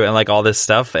it through, and like all this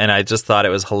stuff. And I just thought it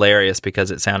was hilarious because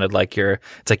it sounded like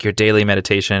it's like your daily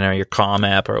meditation or your Calm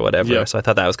app or whatever. Yeah. So I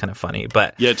thought that was kind of funny.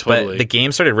 But yeah, totally. But the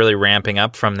game started really ramping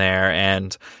up from there,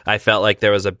 and I felt like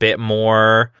there was a bit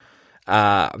more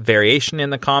variation in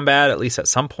the combat, at least at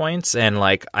some points. And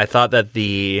like I thought that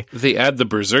they add the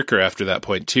Berserker after that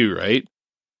point too, right?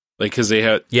 Like because they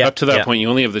had up to that point, you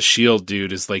only have the shield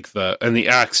dude is like and the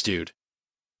axe dude.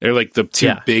 They're like the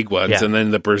two big ones, and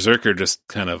then the Berserker just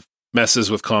kind of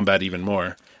messes with combat even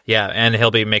more. Yeah, and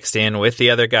he'll be mixed in with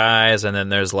the other guys, and then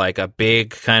there's like a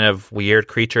big kind of weird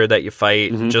creature that you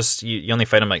fight. Just you only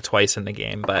fight him like twice in the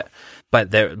game, but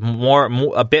there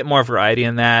a bit more variety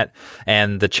in that,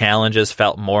 and the challenges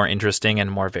felt more interesting and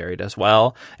more varied as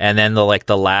well. And then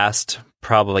the last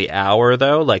probably hour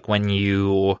though, like when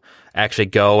you actually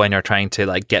go and you're trying to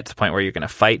like get to the point where you're going to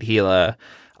fight Hela,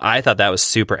 I thought that was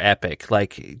super epic.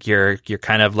 Like you're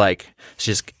kind of like,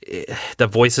 the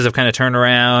voices have kind of turned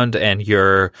around, and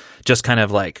you're just kind of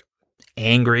like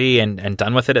angry and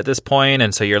done with it at this point.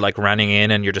 And so you're like running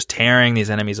in and you're just tearing these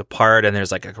enemies apart. And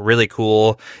there's like a really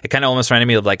cool, it kind of almost reminded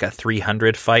me of like a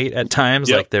 300 fight at times.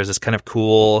 Yep. Like there's this kind of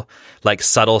cool, like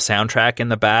subtle soundtrack in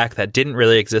the back that didn't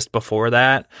really exist before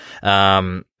that.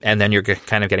 And then you're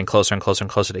kind of getting closer and closer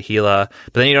and closer to Hela,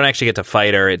 but then you don't actually get to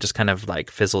fight her. It just kind of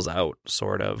like fizzles out,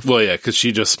 sort of. Well, yeah, because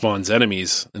she just spawns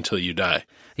enemies until you die.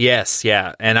 Yes,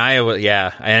 yeah, and I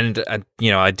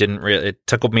didn't really. It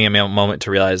took me a moment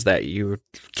to realize that you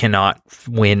cannot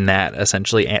win that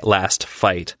essentially last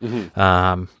fight,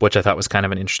 which I thought was kind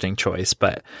of an interesting choice.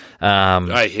 But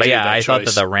I thought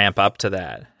that the ramp up to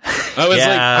that.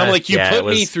 I'm like, you put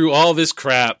me through all this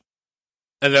crap.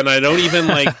 And then I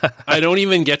don't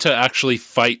even get to actually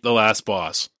fight the last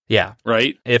boss. Yeah.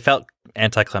 Right? It felt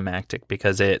anticlimactic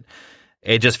because it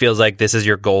just feels like this is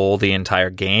your goal the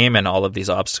entire game, and all of these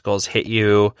obstacles hit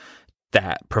you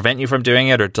that prevent you from doing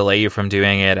it or delay you from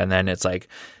doing it. And then it's like,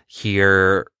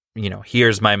 here's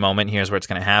my moment, here's where it's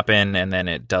going to happen, and then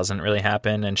it doesn't really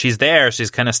happen. And she's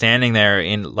kind of standing there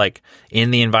in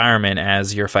the environment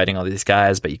as you're fighting all these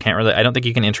guys, but you can't really, I don't think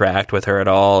you can interact with her at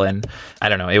all. And I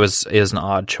don't know, it was an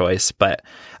odd choice, but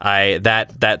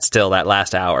that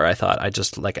last hour, I thought I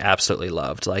just like absolutely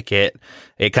loved. Like it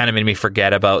kind of made me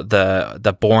forget about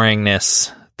the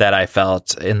boringness that I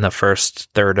felt in the first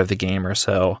third of the game or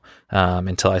so,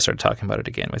 until I started talking about it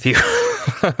again with you.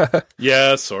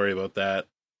 Yeah, sorry about that.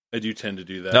 I do tend to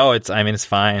do that. No, it's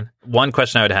fine. One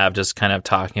question I would have, just kind of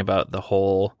talking about the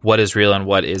whole what is real and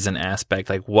what isn't aspect.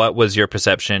 Like, what was your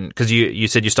perception? Because you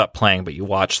said you stopped playing, but you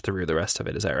watched through the rest of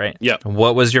it. Is that right? Yeah.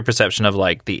 What was your perception of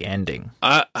like the ending?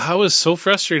 I was so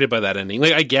frustrated by that ending.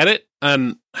 Like, I get it,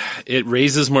 and it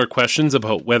raises more questions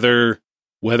about whether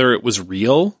it was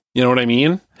real. You know what I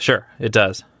mean? Sure, it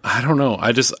does. I don't know.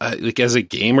 Like, as a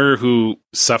gamer who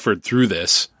suffered through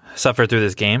this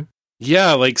game.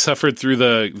 Yeah, like suffered through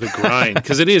the grind,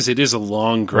 because it is a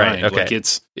long grind. Right, okay. Like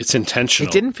it's intentional.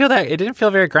 It didn't feel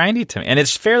very grindy to me, and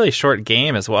it's a fairly short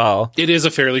game as well. It is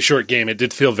a fairly short game. It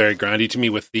did feel very grindy to me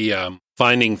with the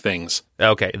finding things.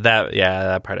 Okay,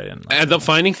 that part I didn't like. And the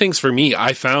finding things, for me,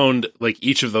 I found like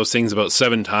each of those things about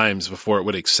 7 times before it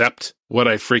would accept what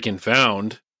I freaking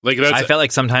found. Like, I felt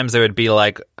like sometimes there would be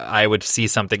like I would see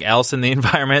something else in the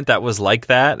environment that was like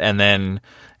that, and then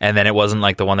it wasn't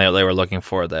like the one that they were looking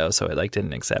for, though, so it like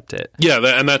didn't accept it. Yeah,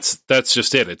 and that's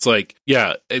just it. It's like,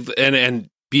 yeah, and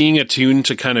being attuned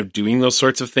to kind of doing those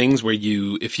sorts of things where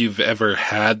if you've ever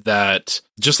had that,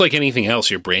 just like anything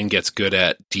else, your brain gets good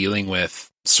at dealing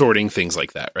with sorting things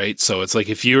like that, right? So it's like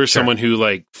if you're someone who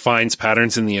like finds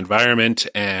patterns in the environment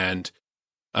and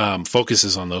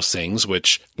focuses on those things,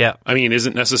 which, I mean,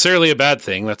 isn't necessarily a bad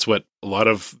thing. That's what a lot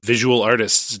of visual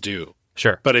artists do.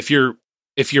 Sure. But if your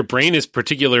brain is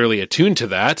particularly attuned to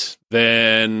that,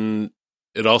 then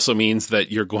it also means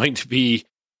that you're going to be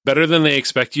better than they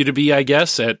expect you to be, I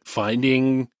guess, at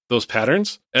finding those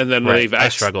patterns. And then I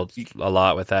struggled a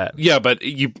lot with that. Yeah, but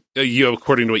you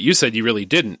according to what you said, you really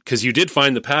didn't, because you did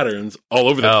find the patterns all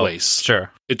over the place. Sure.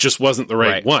 It just wasn't the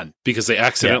right one because they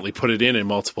accidentally put it in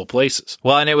multiple places.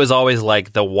 Well, and it was always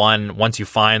like the one, once you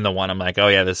find the one, I'm like, oh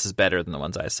yeah, this is better than the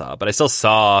ones I saw. But I still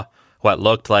saw what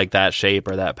looked like that shape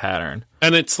or that pattern.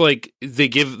 And it's like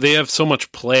they have so much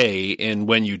play in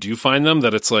when you do find them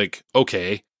that it's like,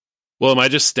 okay, well, am I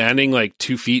just standing like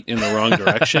 2 feet in the wrong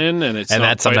direction and it's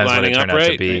not quite lining up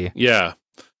right? Be. Yeah.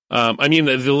 I mean,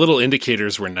 the little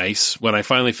indicators were nice when I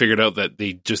finally figured out that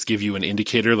they just give you an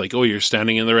indicator like, oh, you're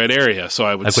standing in the right area. So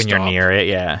I would like stop. When you're near it.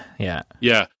 Yeah.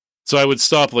 So I would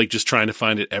stop like just trying to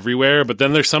find it everywhere. But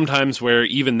then there's sometimes where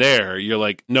even there, you're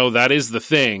like, no, that is the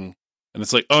thing. And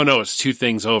it's like, oh no, it's 2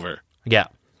 things over. Yeah,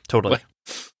 totally.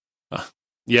 I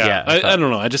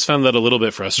don't know. I just found that a little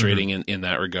bit frustrating in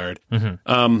that regard.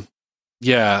 Mm-hmm.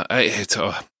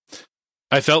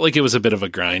 I felt like it was a bit of a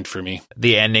grind for me.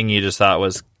 The ending you just thought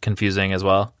was confusing as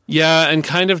well? Yeah, and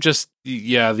kind of just,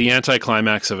 the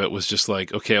anticlimax of it was just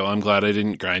like, okay, well, I'm glad I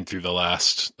didn't grind through the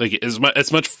last. Like, as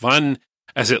much fun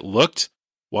as it looked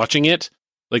watching it,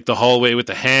 like the hallway with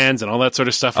the hands and all that sort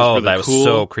of stuff was really that was cool.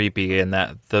 so creepy, and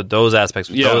those aspects,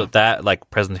 that like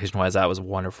presentation-wise, that was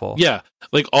wonderful. Yeah,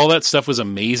 like all that stuff was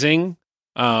amazing.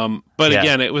 But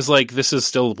again, it was like, this is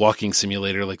still walking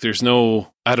simulator. Like there's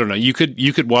no, I don't know. You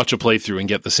could watch a playthrough and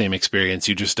get the same experience.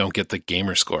 You just don't get the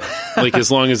gamer score. Like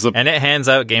as long as and it hands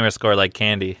out gamer score like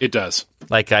candy. It does.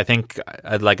 Like I think,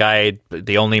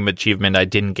 the only achievement I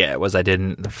didn't get was I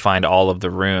didn't find all of the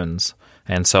runes.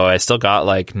 And so I still got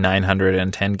like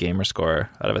 910 gamer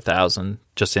score out of 1,000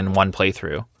 just in one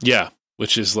playthrough. Yeah,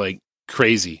 which is like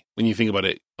crazy when you think about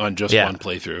it on just one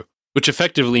playthrough, which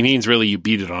effectively means really you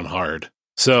beat it on hard.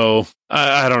 So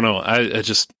I don't know. I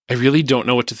really don't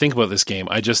know what to think about this game.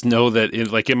 I just know that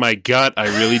in my gut, I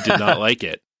really did not like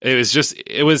it. It was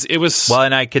well,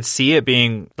 and I could see it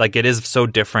being like, it is so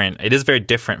different. It is very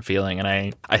different feeling, and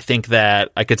I think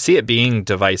that I could see it being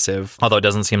divisive, although it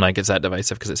doesn't seem like it's that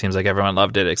divisive because it seems like everyone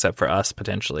loved it except for us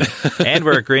potentially, and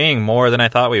we're agreeing more than I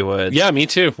thought we would. Yeah, me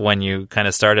too. When you kind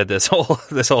of started this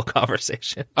whole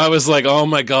conversation, I was like, oh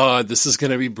my god, this is going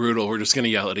to be brutal. We're just going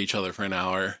to yell at each other for an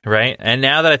hour, right? And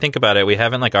now that I think about it, we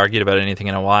haven't like argued about anything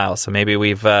in a while, so maybe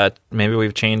we've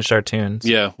changed our tunes.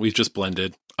 Yeah, we've just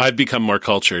blended. I've become more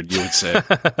cultured, you would say.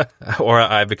 Or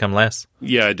I've become less.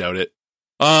 Yeah, I doubt it.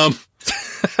 The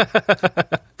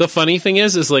funny thing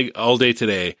is like all day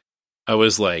today, I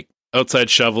was like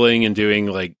outside shoveling and doing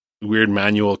like weird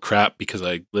manual crap because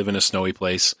I live in a snowy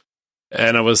place.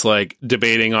 And I was like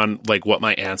debating on like what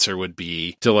my answer would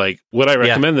be to like, would I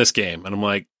recommend this game? And I'm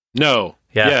like, no,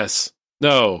 yes,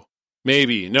 no,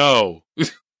 maybe, no.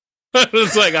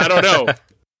 It's like, I don't know.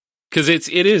 Because it's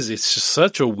just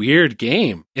such a weird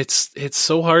game. It's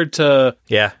so hard to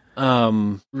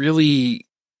really,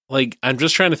 like, I'm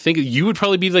just trying to think. You would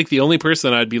probably be like the only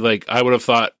person I'd be like, I would have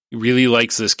thought really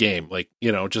likes this game, like,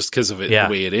 you know, just because of it, the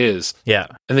way it is. Yeah.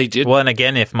 And they did. Well, and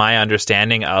again, if my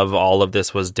understanding of all of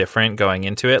this was different going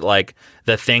into it, like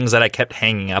the things that I kept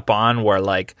hanging up on were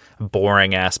like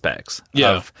boring aspects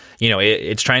of, you know,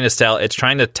 it's trying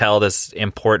to tell this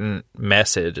important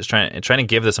message. It's trying to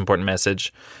give this important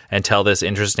message and tell this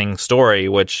interesting story,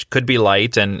 which could be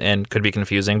light and could be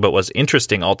confusing, but was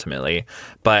interesting ultimately.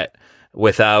 But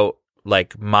without,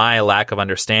 like, my lack of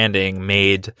understanding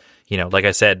made, you know, like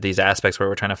I said, these aspects where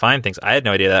we're trying to find things, I had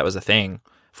no idea that was a thing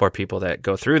for people that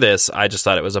go through this. I just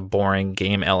thought it was a boring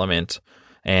game element,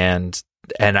 and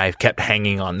I kept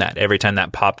hanging on that. Every time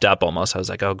that popped up, almost, I was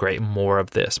like, oh, great, more of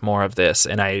this,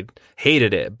 and I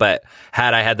hated it. But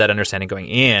had I had that understanding going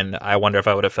in, I wonder if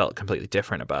I would have felt completely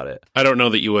different about it. I don't know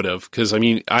that you would have, because, I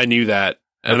mean, I knew that,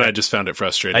 and I just found it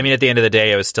frustrating. I mean, at the end of the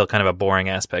day, it was still kind of a boring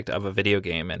aspect of a video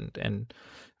game, and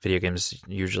video games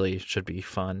usually should be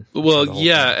fun. Well,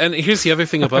 yeah, and here's the other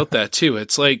thing about that, too.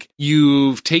 It's like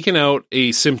you've taken out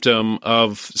a symptom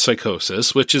of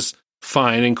psychosis, which is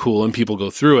fine and cool, and people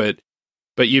go through it,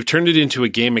 but you've turned it into a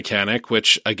game mechanic,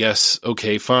 which I guess,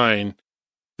 okay, fine.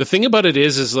 The thing about it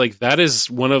is like that is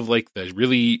one of like the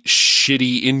really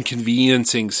shitty,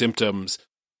 inconveniencing symptoms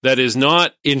that is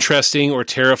not interesting or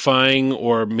terrifying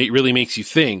or really makes you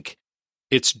think.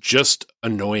 It's just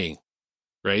annoying.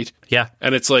 Right? Yeah.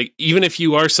 And it's like, even if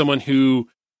you are someone who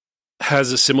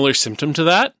has a similar symptom to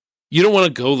that, you don't want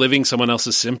to go living someone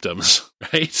else's symptoms,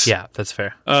 right? Yeah, that's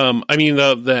fair. I mean,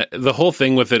 the whole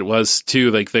thing with it was,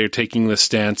 too, like, they're taking the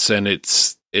stance, and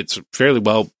it's fairly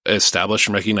well established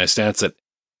and recognized stance that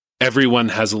everyone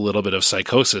has a little bit of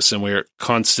psychosis, and we're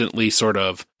constantly sort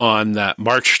of on that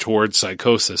march towards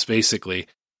psychosis, basically,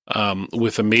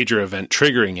 with a major event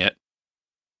triggering it.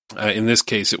 In this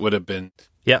case, it would have been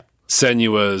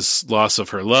Senua's loss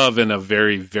of her love in a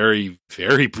very, very,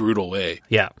 very brutal way.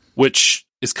 Yeah. Which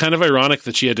is kind of ironic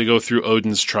that she had to go through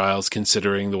Odin's trials,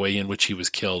 considering the way in which he was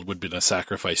killed would have been a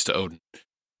sacrifice to Odin.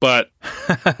 But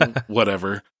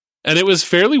whatever. And it was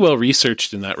fairly well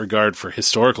researched in that regard for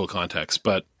historical context.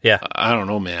 But yeah, I don't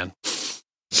know, man.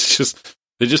 It's just...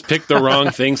 They just picked the wrong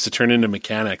things to turn into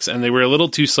mechanics, and they were a little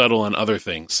too subtle on other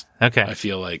things. Okay. I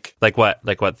feel like. Like what?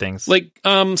 Like what things? Like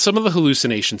some of the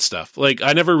hallucination stuff. Like,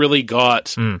 I never really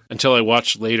got until I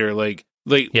watched later, like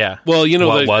yeah. Well, you know,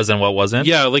 what was and what wasn't?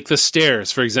 Yeah, like the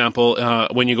stairs, for example,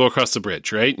 when you go across the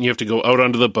bridge, right? And you have to go out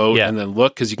onto the boat and then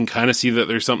look, because you can kind of see that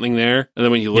there's something there. And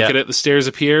then when you look at it, the stairs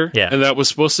appear. Yeah. And that was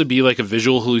supposed to be like a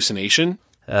visual hallucination.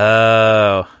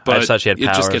 Oh. But I thought she had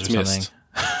powers. It just gets or missed.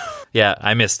 Yeah,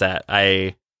 I missed that.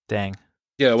 Dang.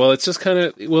 Yeah, well, it's just kind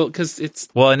of, well, because it's...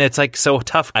 Well, and it's like so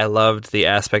tough. I loved the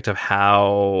aspect of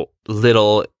how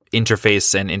little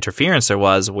interface and interference there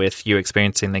was with you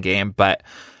experiencing the game. But,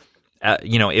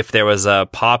 you know, if there was a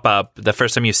pop-up, the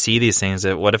first time you see these things,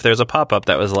 what if there's a pop-up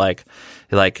that was like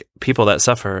people that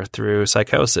suffer through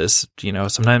psychosis, you know,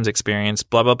 sometimes experience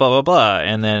blah, blah, blah, blah, blah.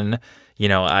 And then, you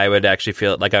know, I would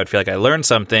feel like I learned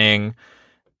something,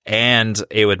 and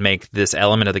it would make this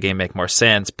element of the game make more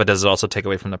sense, but does it also take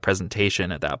away from the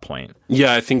presentation at that point?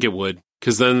 Yeah, I think it would,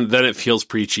 because then it feels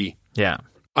preachy. Yeah.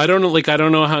 I don't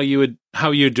know how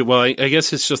you do. Well, I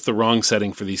guess it's just the wrong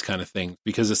setting for these kind of things,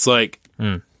 because it's like,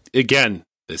 again,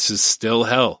 this is still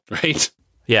hell, right?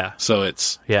 Yeah. So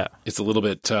it's a little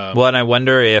bit... well, and I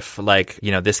wonder if, like,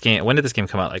 you know, this game... When did this game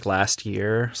come out? Like last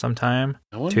year sometime?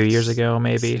 2 years ago,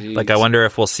 maybe? Like, I wonder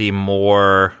if we'll see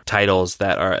more titles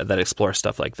that explore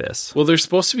stuff like this. Well, there's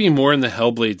supposed to be more in the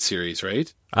Hellblade series,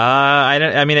 right?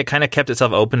 I mean, it kind of kept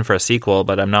itself open for a sequel,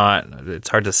 but it's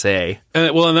hard to say. And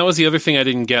that was the other thing I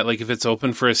didn't get, like, if it's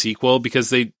open for a sequel,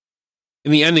 because in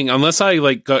the ending, unless I,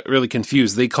 like, got really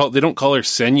confused, they don't call her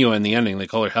Senua in the ending, they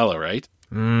call her Hela, right?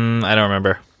 I don't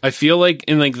remember. I feel like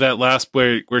in like that last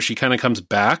where she kind of comes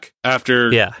back after,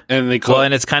 and they call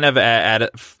and it's kind of at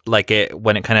like it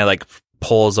when it kind of like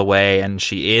pulls away, and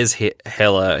she is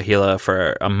Hela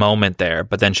for a moment there,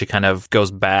 but then she kind of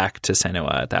goes back to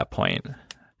Senua at that point.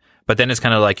 But then it's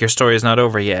kind of like your story is not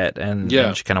over yet, and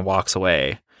she kind of walks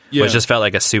away. Yeah. Which just felt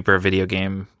like a super video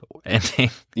game ending.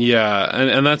 Yeah,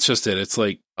 and that's just it. It's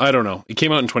like, I don't know. It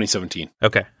came out in 2017.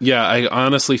 Okay. Yeah, I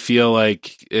honestly feel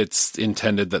like it's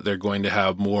intended that they're going to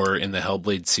have more in the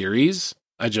Hellblade series.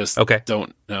 I just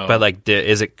don't know. But like,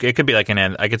 it could be like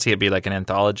I could see it be like an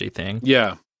anthology thing.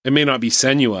 Yeah. It may not be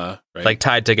Senua, right? Like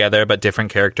tied together, but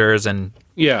different characters and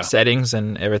settings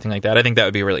and everything like that. I think that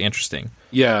would be really interesting.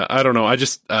 Yeah, I don't know.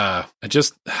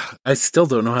 I still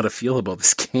don't know how to feel about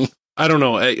this game. I don't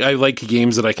know. I like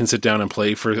games that I can sit down and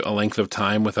play for a length of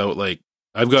time without, like,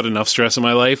 I've got enough stress in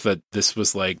my life that this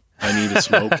was like, I need to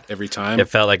smoke every time. It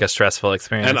felt like a stressful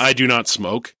experience. And I do not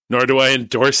smoke, nor do I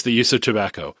endorse the use of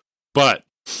tobacco. But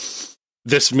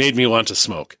this made me want to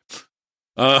smoke.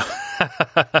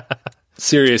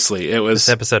 Seriously, it was...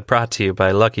 This episode brought to you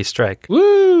by Lucky Strike.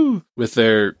 Woo! With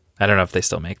their... I don't know if they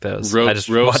still make those.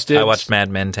 Roasted. I watched Mad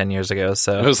Men 10 years ago,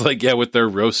 so... I was like, yeah, with their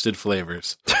roasted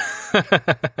flavors.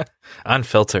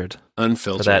 Unfiltered.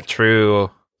 For that true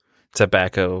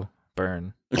tobacco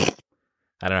burn.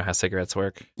 I don't know how cigarettes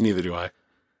work. Neither do I.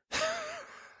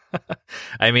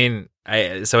 I mean,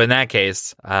 so in that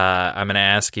case, I'm going to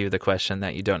ask you the question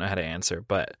that you don't know how to answer,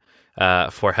 but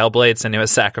for Hellblade: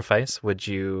 Senua's Sacrifice, would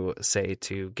you say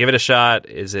to give it a shot?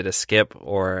 Is it a skip,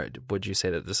 or would you say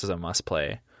that this is a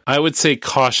must-play? I would say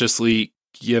cautiously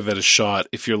give it a shot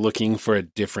if you're looking for a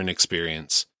different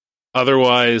experience.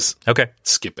 Otherwise, okay,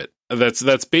 skip it.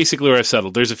 That's basically where I've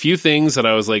settled. There's a few things that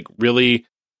I was like, really,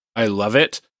 I love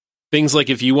it. Things like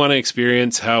if you want to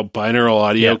experience how binaural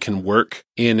audio can work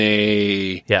in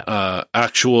a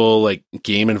actual like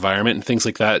game environment and things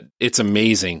like that, it's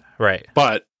amazing. Right.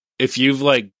 But if you've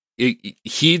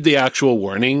heed the actual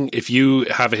warning, if you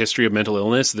have a history of mental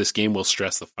illness, this game will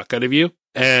stress the fuck out of you.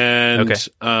 And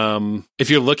if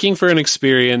you're looking for an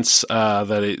experience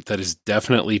that is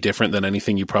definitely different than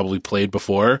anything you probably played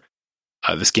before,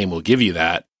 this game will give you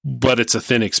that. But it's a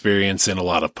thin experience in a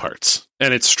lot of parts,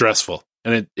 and it's stressful.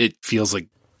 And it feels like,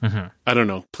 I don't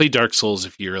know, play Dark Souls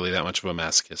if you're really that much of a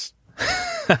masochist.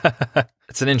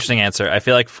 It's an interesting answer. I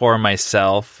feel like for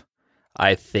myself,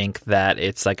 I think that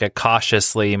it's like a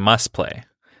cautiously must play,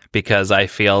 because I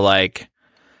feel like,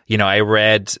 I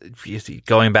read,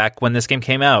 going back when this game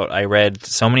came out, I read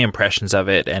so many impressions of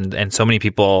it, and so many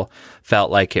people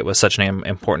felt like it was such an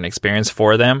important experience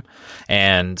for them.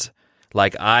 And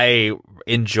like I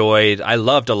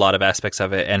loved a lot of aspects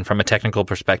of it, and from a technical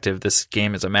perspective, this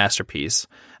game is a masterpiece.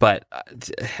 But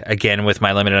again, with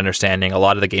my limited understanding, a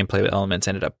lot of the gameplay elements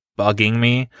ended up bugging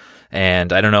me,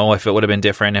 and I don't know if it would have been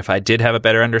different if I did have a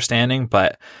better understanding,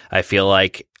 but I feel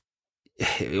like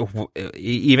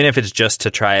even if it's just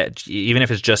to try it, even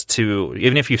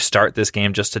if you start this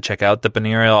game just to check out the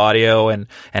binaural audio and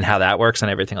how that works and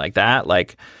everything like that,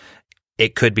 like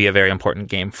it could be a very important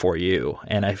game for you.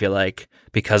 And I feel like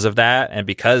because of that, and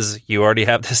because you already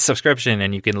have this subscription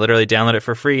and you can literally download it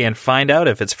for free and find out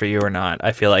if it's for you or not,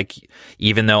 I feel like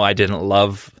even though I didn't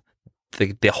love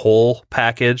the whole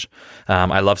package,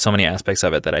 I love so many aspects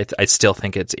of it that I still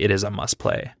think it is a must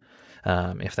play,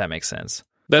 if that makes sense.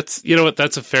 That's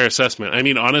a fair assessment. I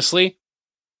mean, honestly,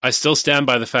 I still stand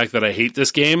by the fact that I hate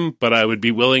this game, but I would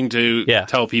be willing to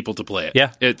tell people to play it.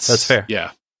 Yeah, that's fair.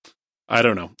 Yeah. I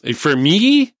don't know. For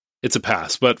me, it's a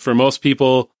pass, but for most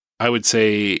people, I would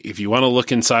say if you want to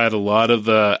look inside a lot of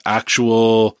the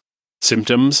actual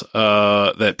symptoms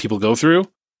that people go through,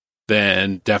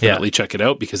 then definitely check it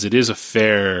out, because it is a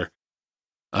fair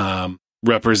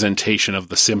representation of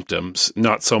the symptoms,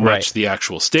 not so much the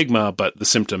actual stigma, but the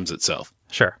symptoms itself.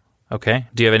 Sure. Okay.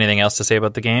 Do you have anything else to say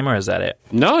about the game, or is that it?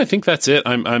 No, I think that's it.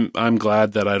 I'm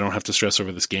glad that I don't have to stress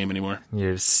over this game anymore.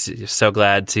 You're so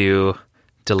glad to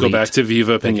delete. Go back to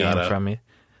Viva Pinata from me.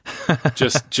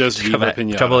 just Viva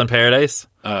Pinata. Trouble in Paradise?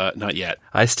 Not yet.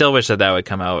 I still wish that would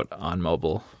come out on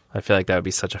mobile. I feel like that would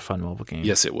be such a fun mobile game.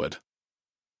 Yes, it would.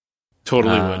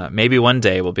 Totally would. Maybe one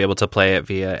day we'll be able to play it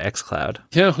via xCloud.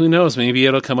 Yeah, who knows? Maybe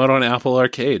it'll come out on Apple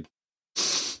Arcade.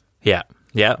 Yeah,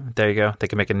 there you go. They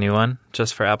can make a new one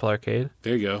just for Apple Arcade.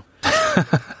 There you go.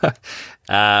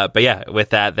 But yeah, with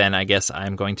that, then I guess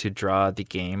I'm going to draw the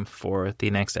game for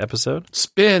the next episode.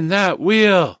 Spin that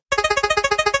wheel!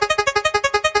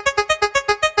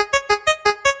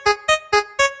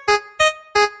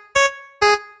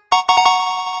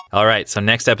 All right, so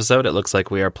next episode, it looks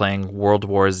like we are playing World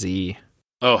War Z.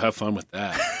 Oh, have fun with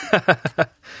that.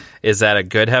 Is that a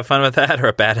good have fun with that, or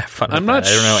a bad have fun with I'm not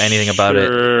that? I don't know anything about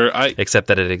it, except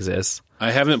that it exists.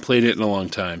 I haven't played it in a long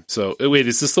time. So, wait,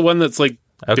 is this the one that's like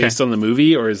based on the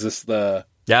movie, or is this the...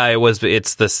 Yeah,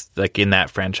 it's this, like, in that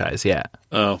franchise, yeah.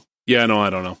 Oh, yeah, no, I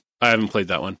don't know. I haven't played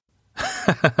that one.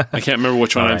 I can't remember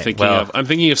which one I'm thinking of. I'm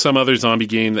thinking of some other zombie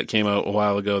game that came out a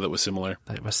while ago that was similar.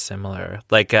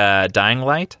 Like Dying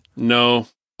Light? No.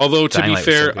 Although, to be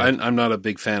fair, so I'm not a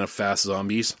big fan of fast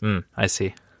zombies. I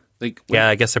see. Yeah,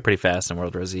 I guess they're pretty fast in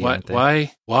World War Z, aren't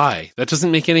they? Why? That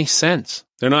doesn't make any sense.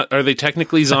 They're not. Are they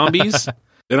technically zombies?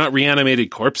 They're not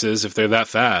reanimated corpses if they're that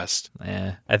fast.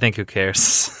 Yeah, I think who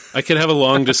cares? I could have a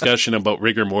long discussion about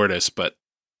rigor mortis, but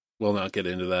we'll not get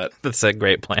into that. That's a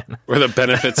great plan. Or the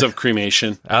benefits of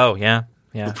cremation. Oh, yeah.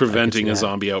 Preventing a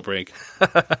zombie outbreak.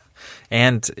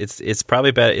 And it's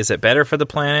probably better. Is it better for the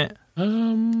planet? I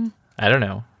don't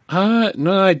know.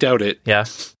 No, I doubt it. Yeah.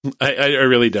 I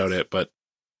really doubt it, but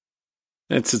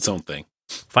it's its own thing.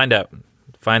 Find out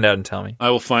and tell me. I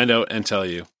will find out and tell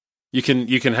you. You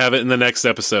can have it in the next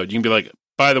episode. You can be like,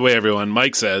 by the way, everyone,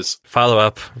 Mike says. Follow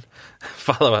up.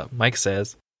 Mike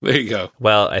says. There you go.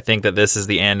 Well, I think that this is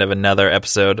the end of another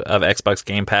episode of Xbox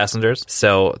Game Passengers.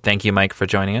 So thank you, Mike, for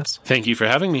joining us. Thank you for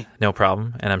having me. No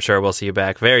problem. And I'm sure we'll see you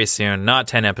back very soon. Not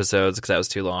 10 episodes, because that was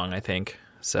too long, I think.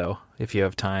 So if you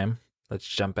have time, let's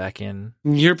jump back in.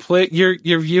 Your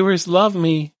viewers love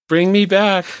me. Bring me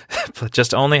back.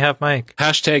 Just only have Mike.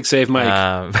 Hashtag save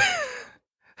Mike.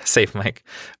 Save Mike.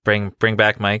 Bring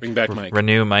back Mike. Bring back Mike.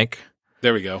 Renew Mike.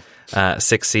 There we go.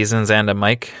 6 seasons and a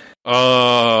Mike.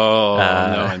 Oh,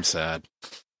 no, I'm sad.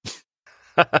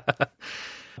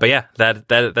 But yeah,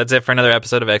 that's it for another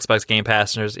episode of Xbox Game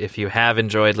Passengers. If you have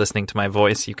enjoyed listening to my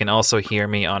voice, you can also hear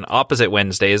me on opposite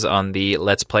Wednesdays on the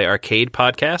Let's Play Arcade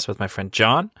podcast with my friend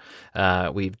John.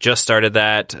 We've just started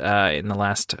that in the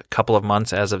last couple of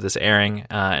months as of this airing,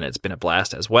 and it's been a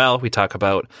blast as well. We talk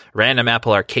about random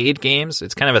Apple Arcade games.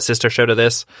 It's kind of a sister show to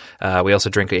this. We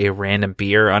also drink a random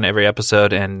beer on every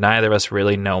episode, and neither of us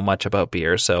really know much about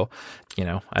beer, so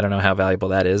I don't know how valuable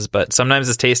that is, but sometimes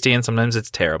it's tasty and sometimes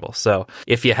it's terrible. So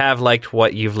if you have liked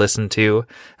what you've listened to,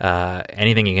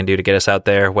 anything you can do to get us out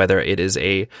there, whether it is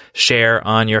a share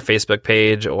on your Facebook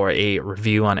page or a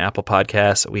review on Apple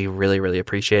Podcasts, we really, really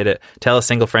appreciate it. Tell a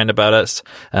single friend about us.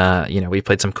 We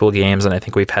played some cool games and I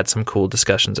think we've had some cool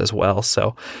discussions as well.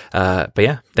 So, but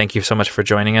yeah, thank you so much for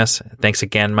joining us. Thanks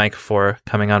again, Mike, for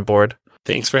coming on board.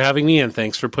 Thanks for having me, and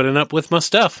thanks for putting up with my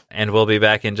stuff. And we'll be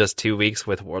back in just 2 weeks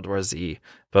with World War Z.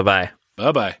 Bye-bye.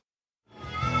 Bye-bye.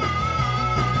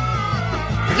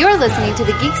 You're listening to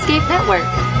the Geekscape Network.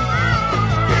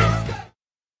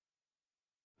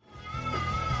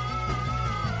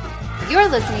 You're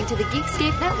listening to the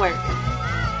Geekscape Network.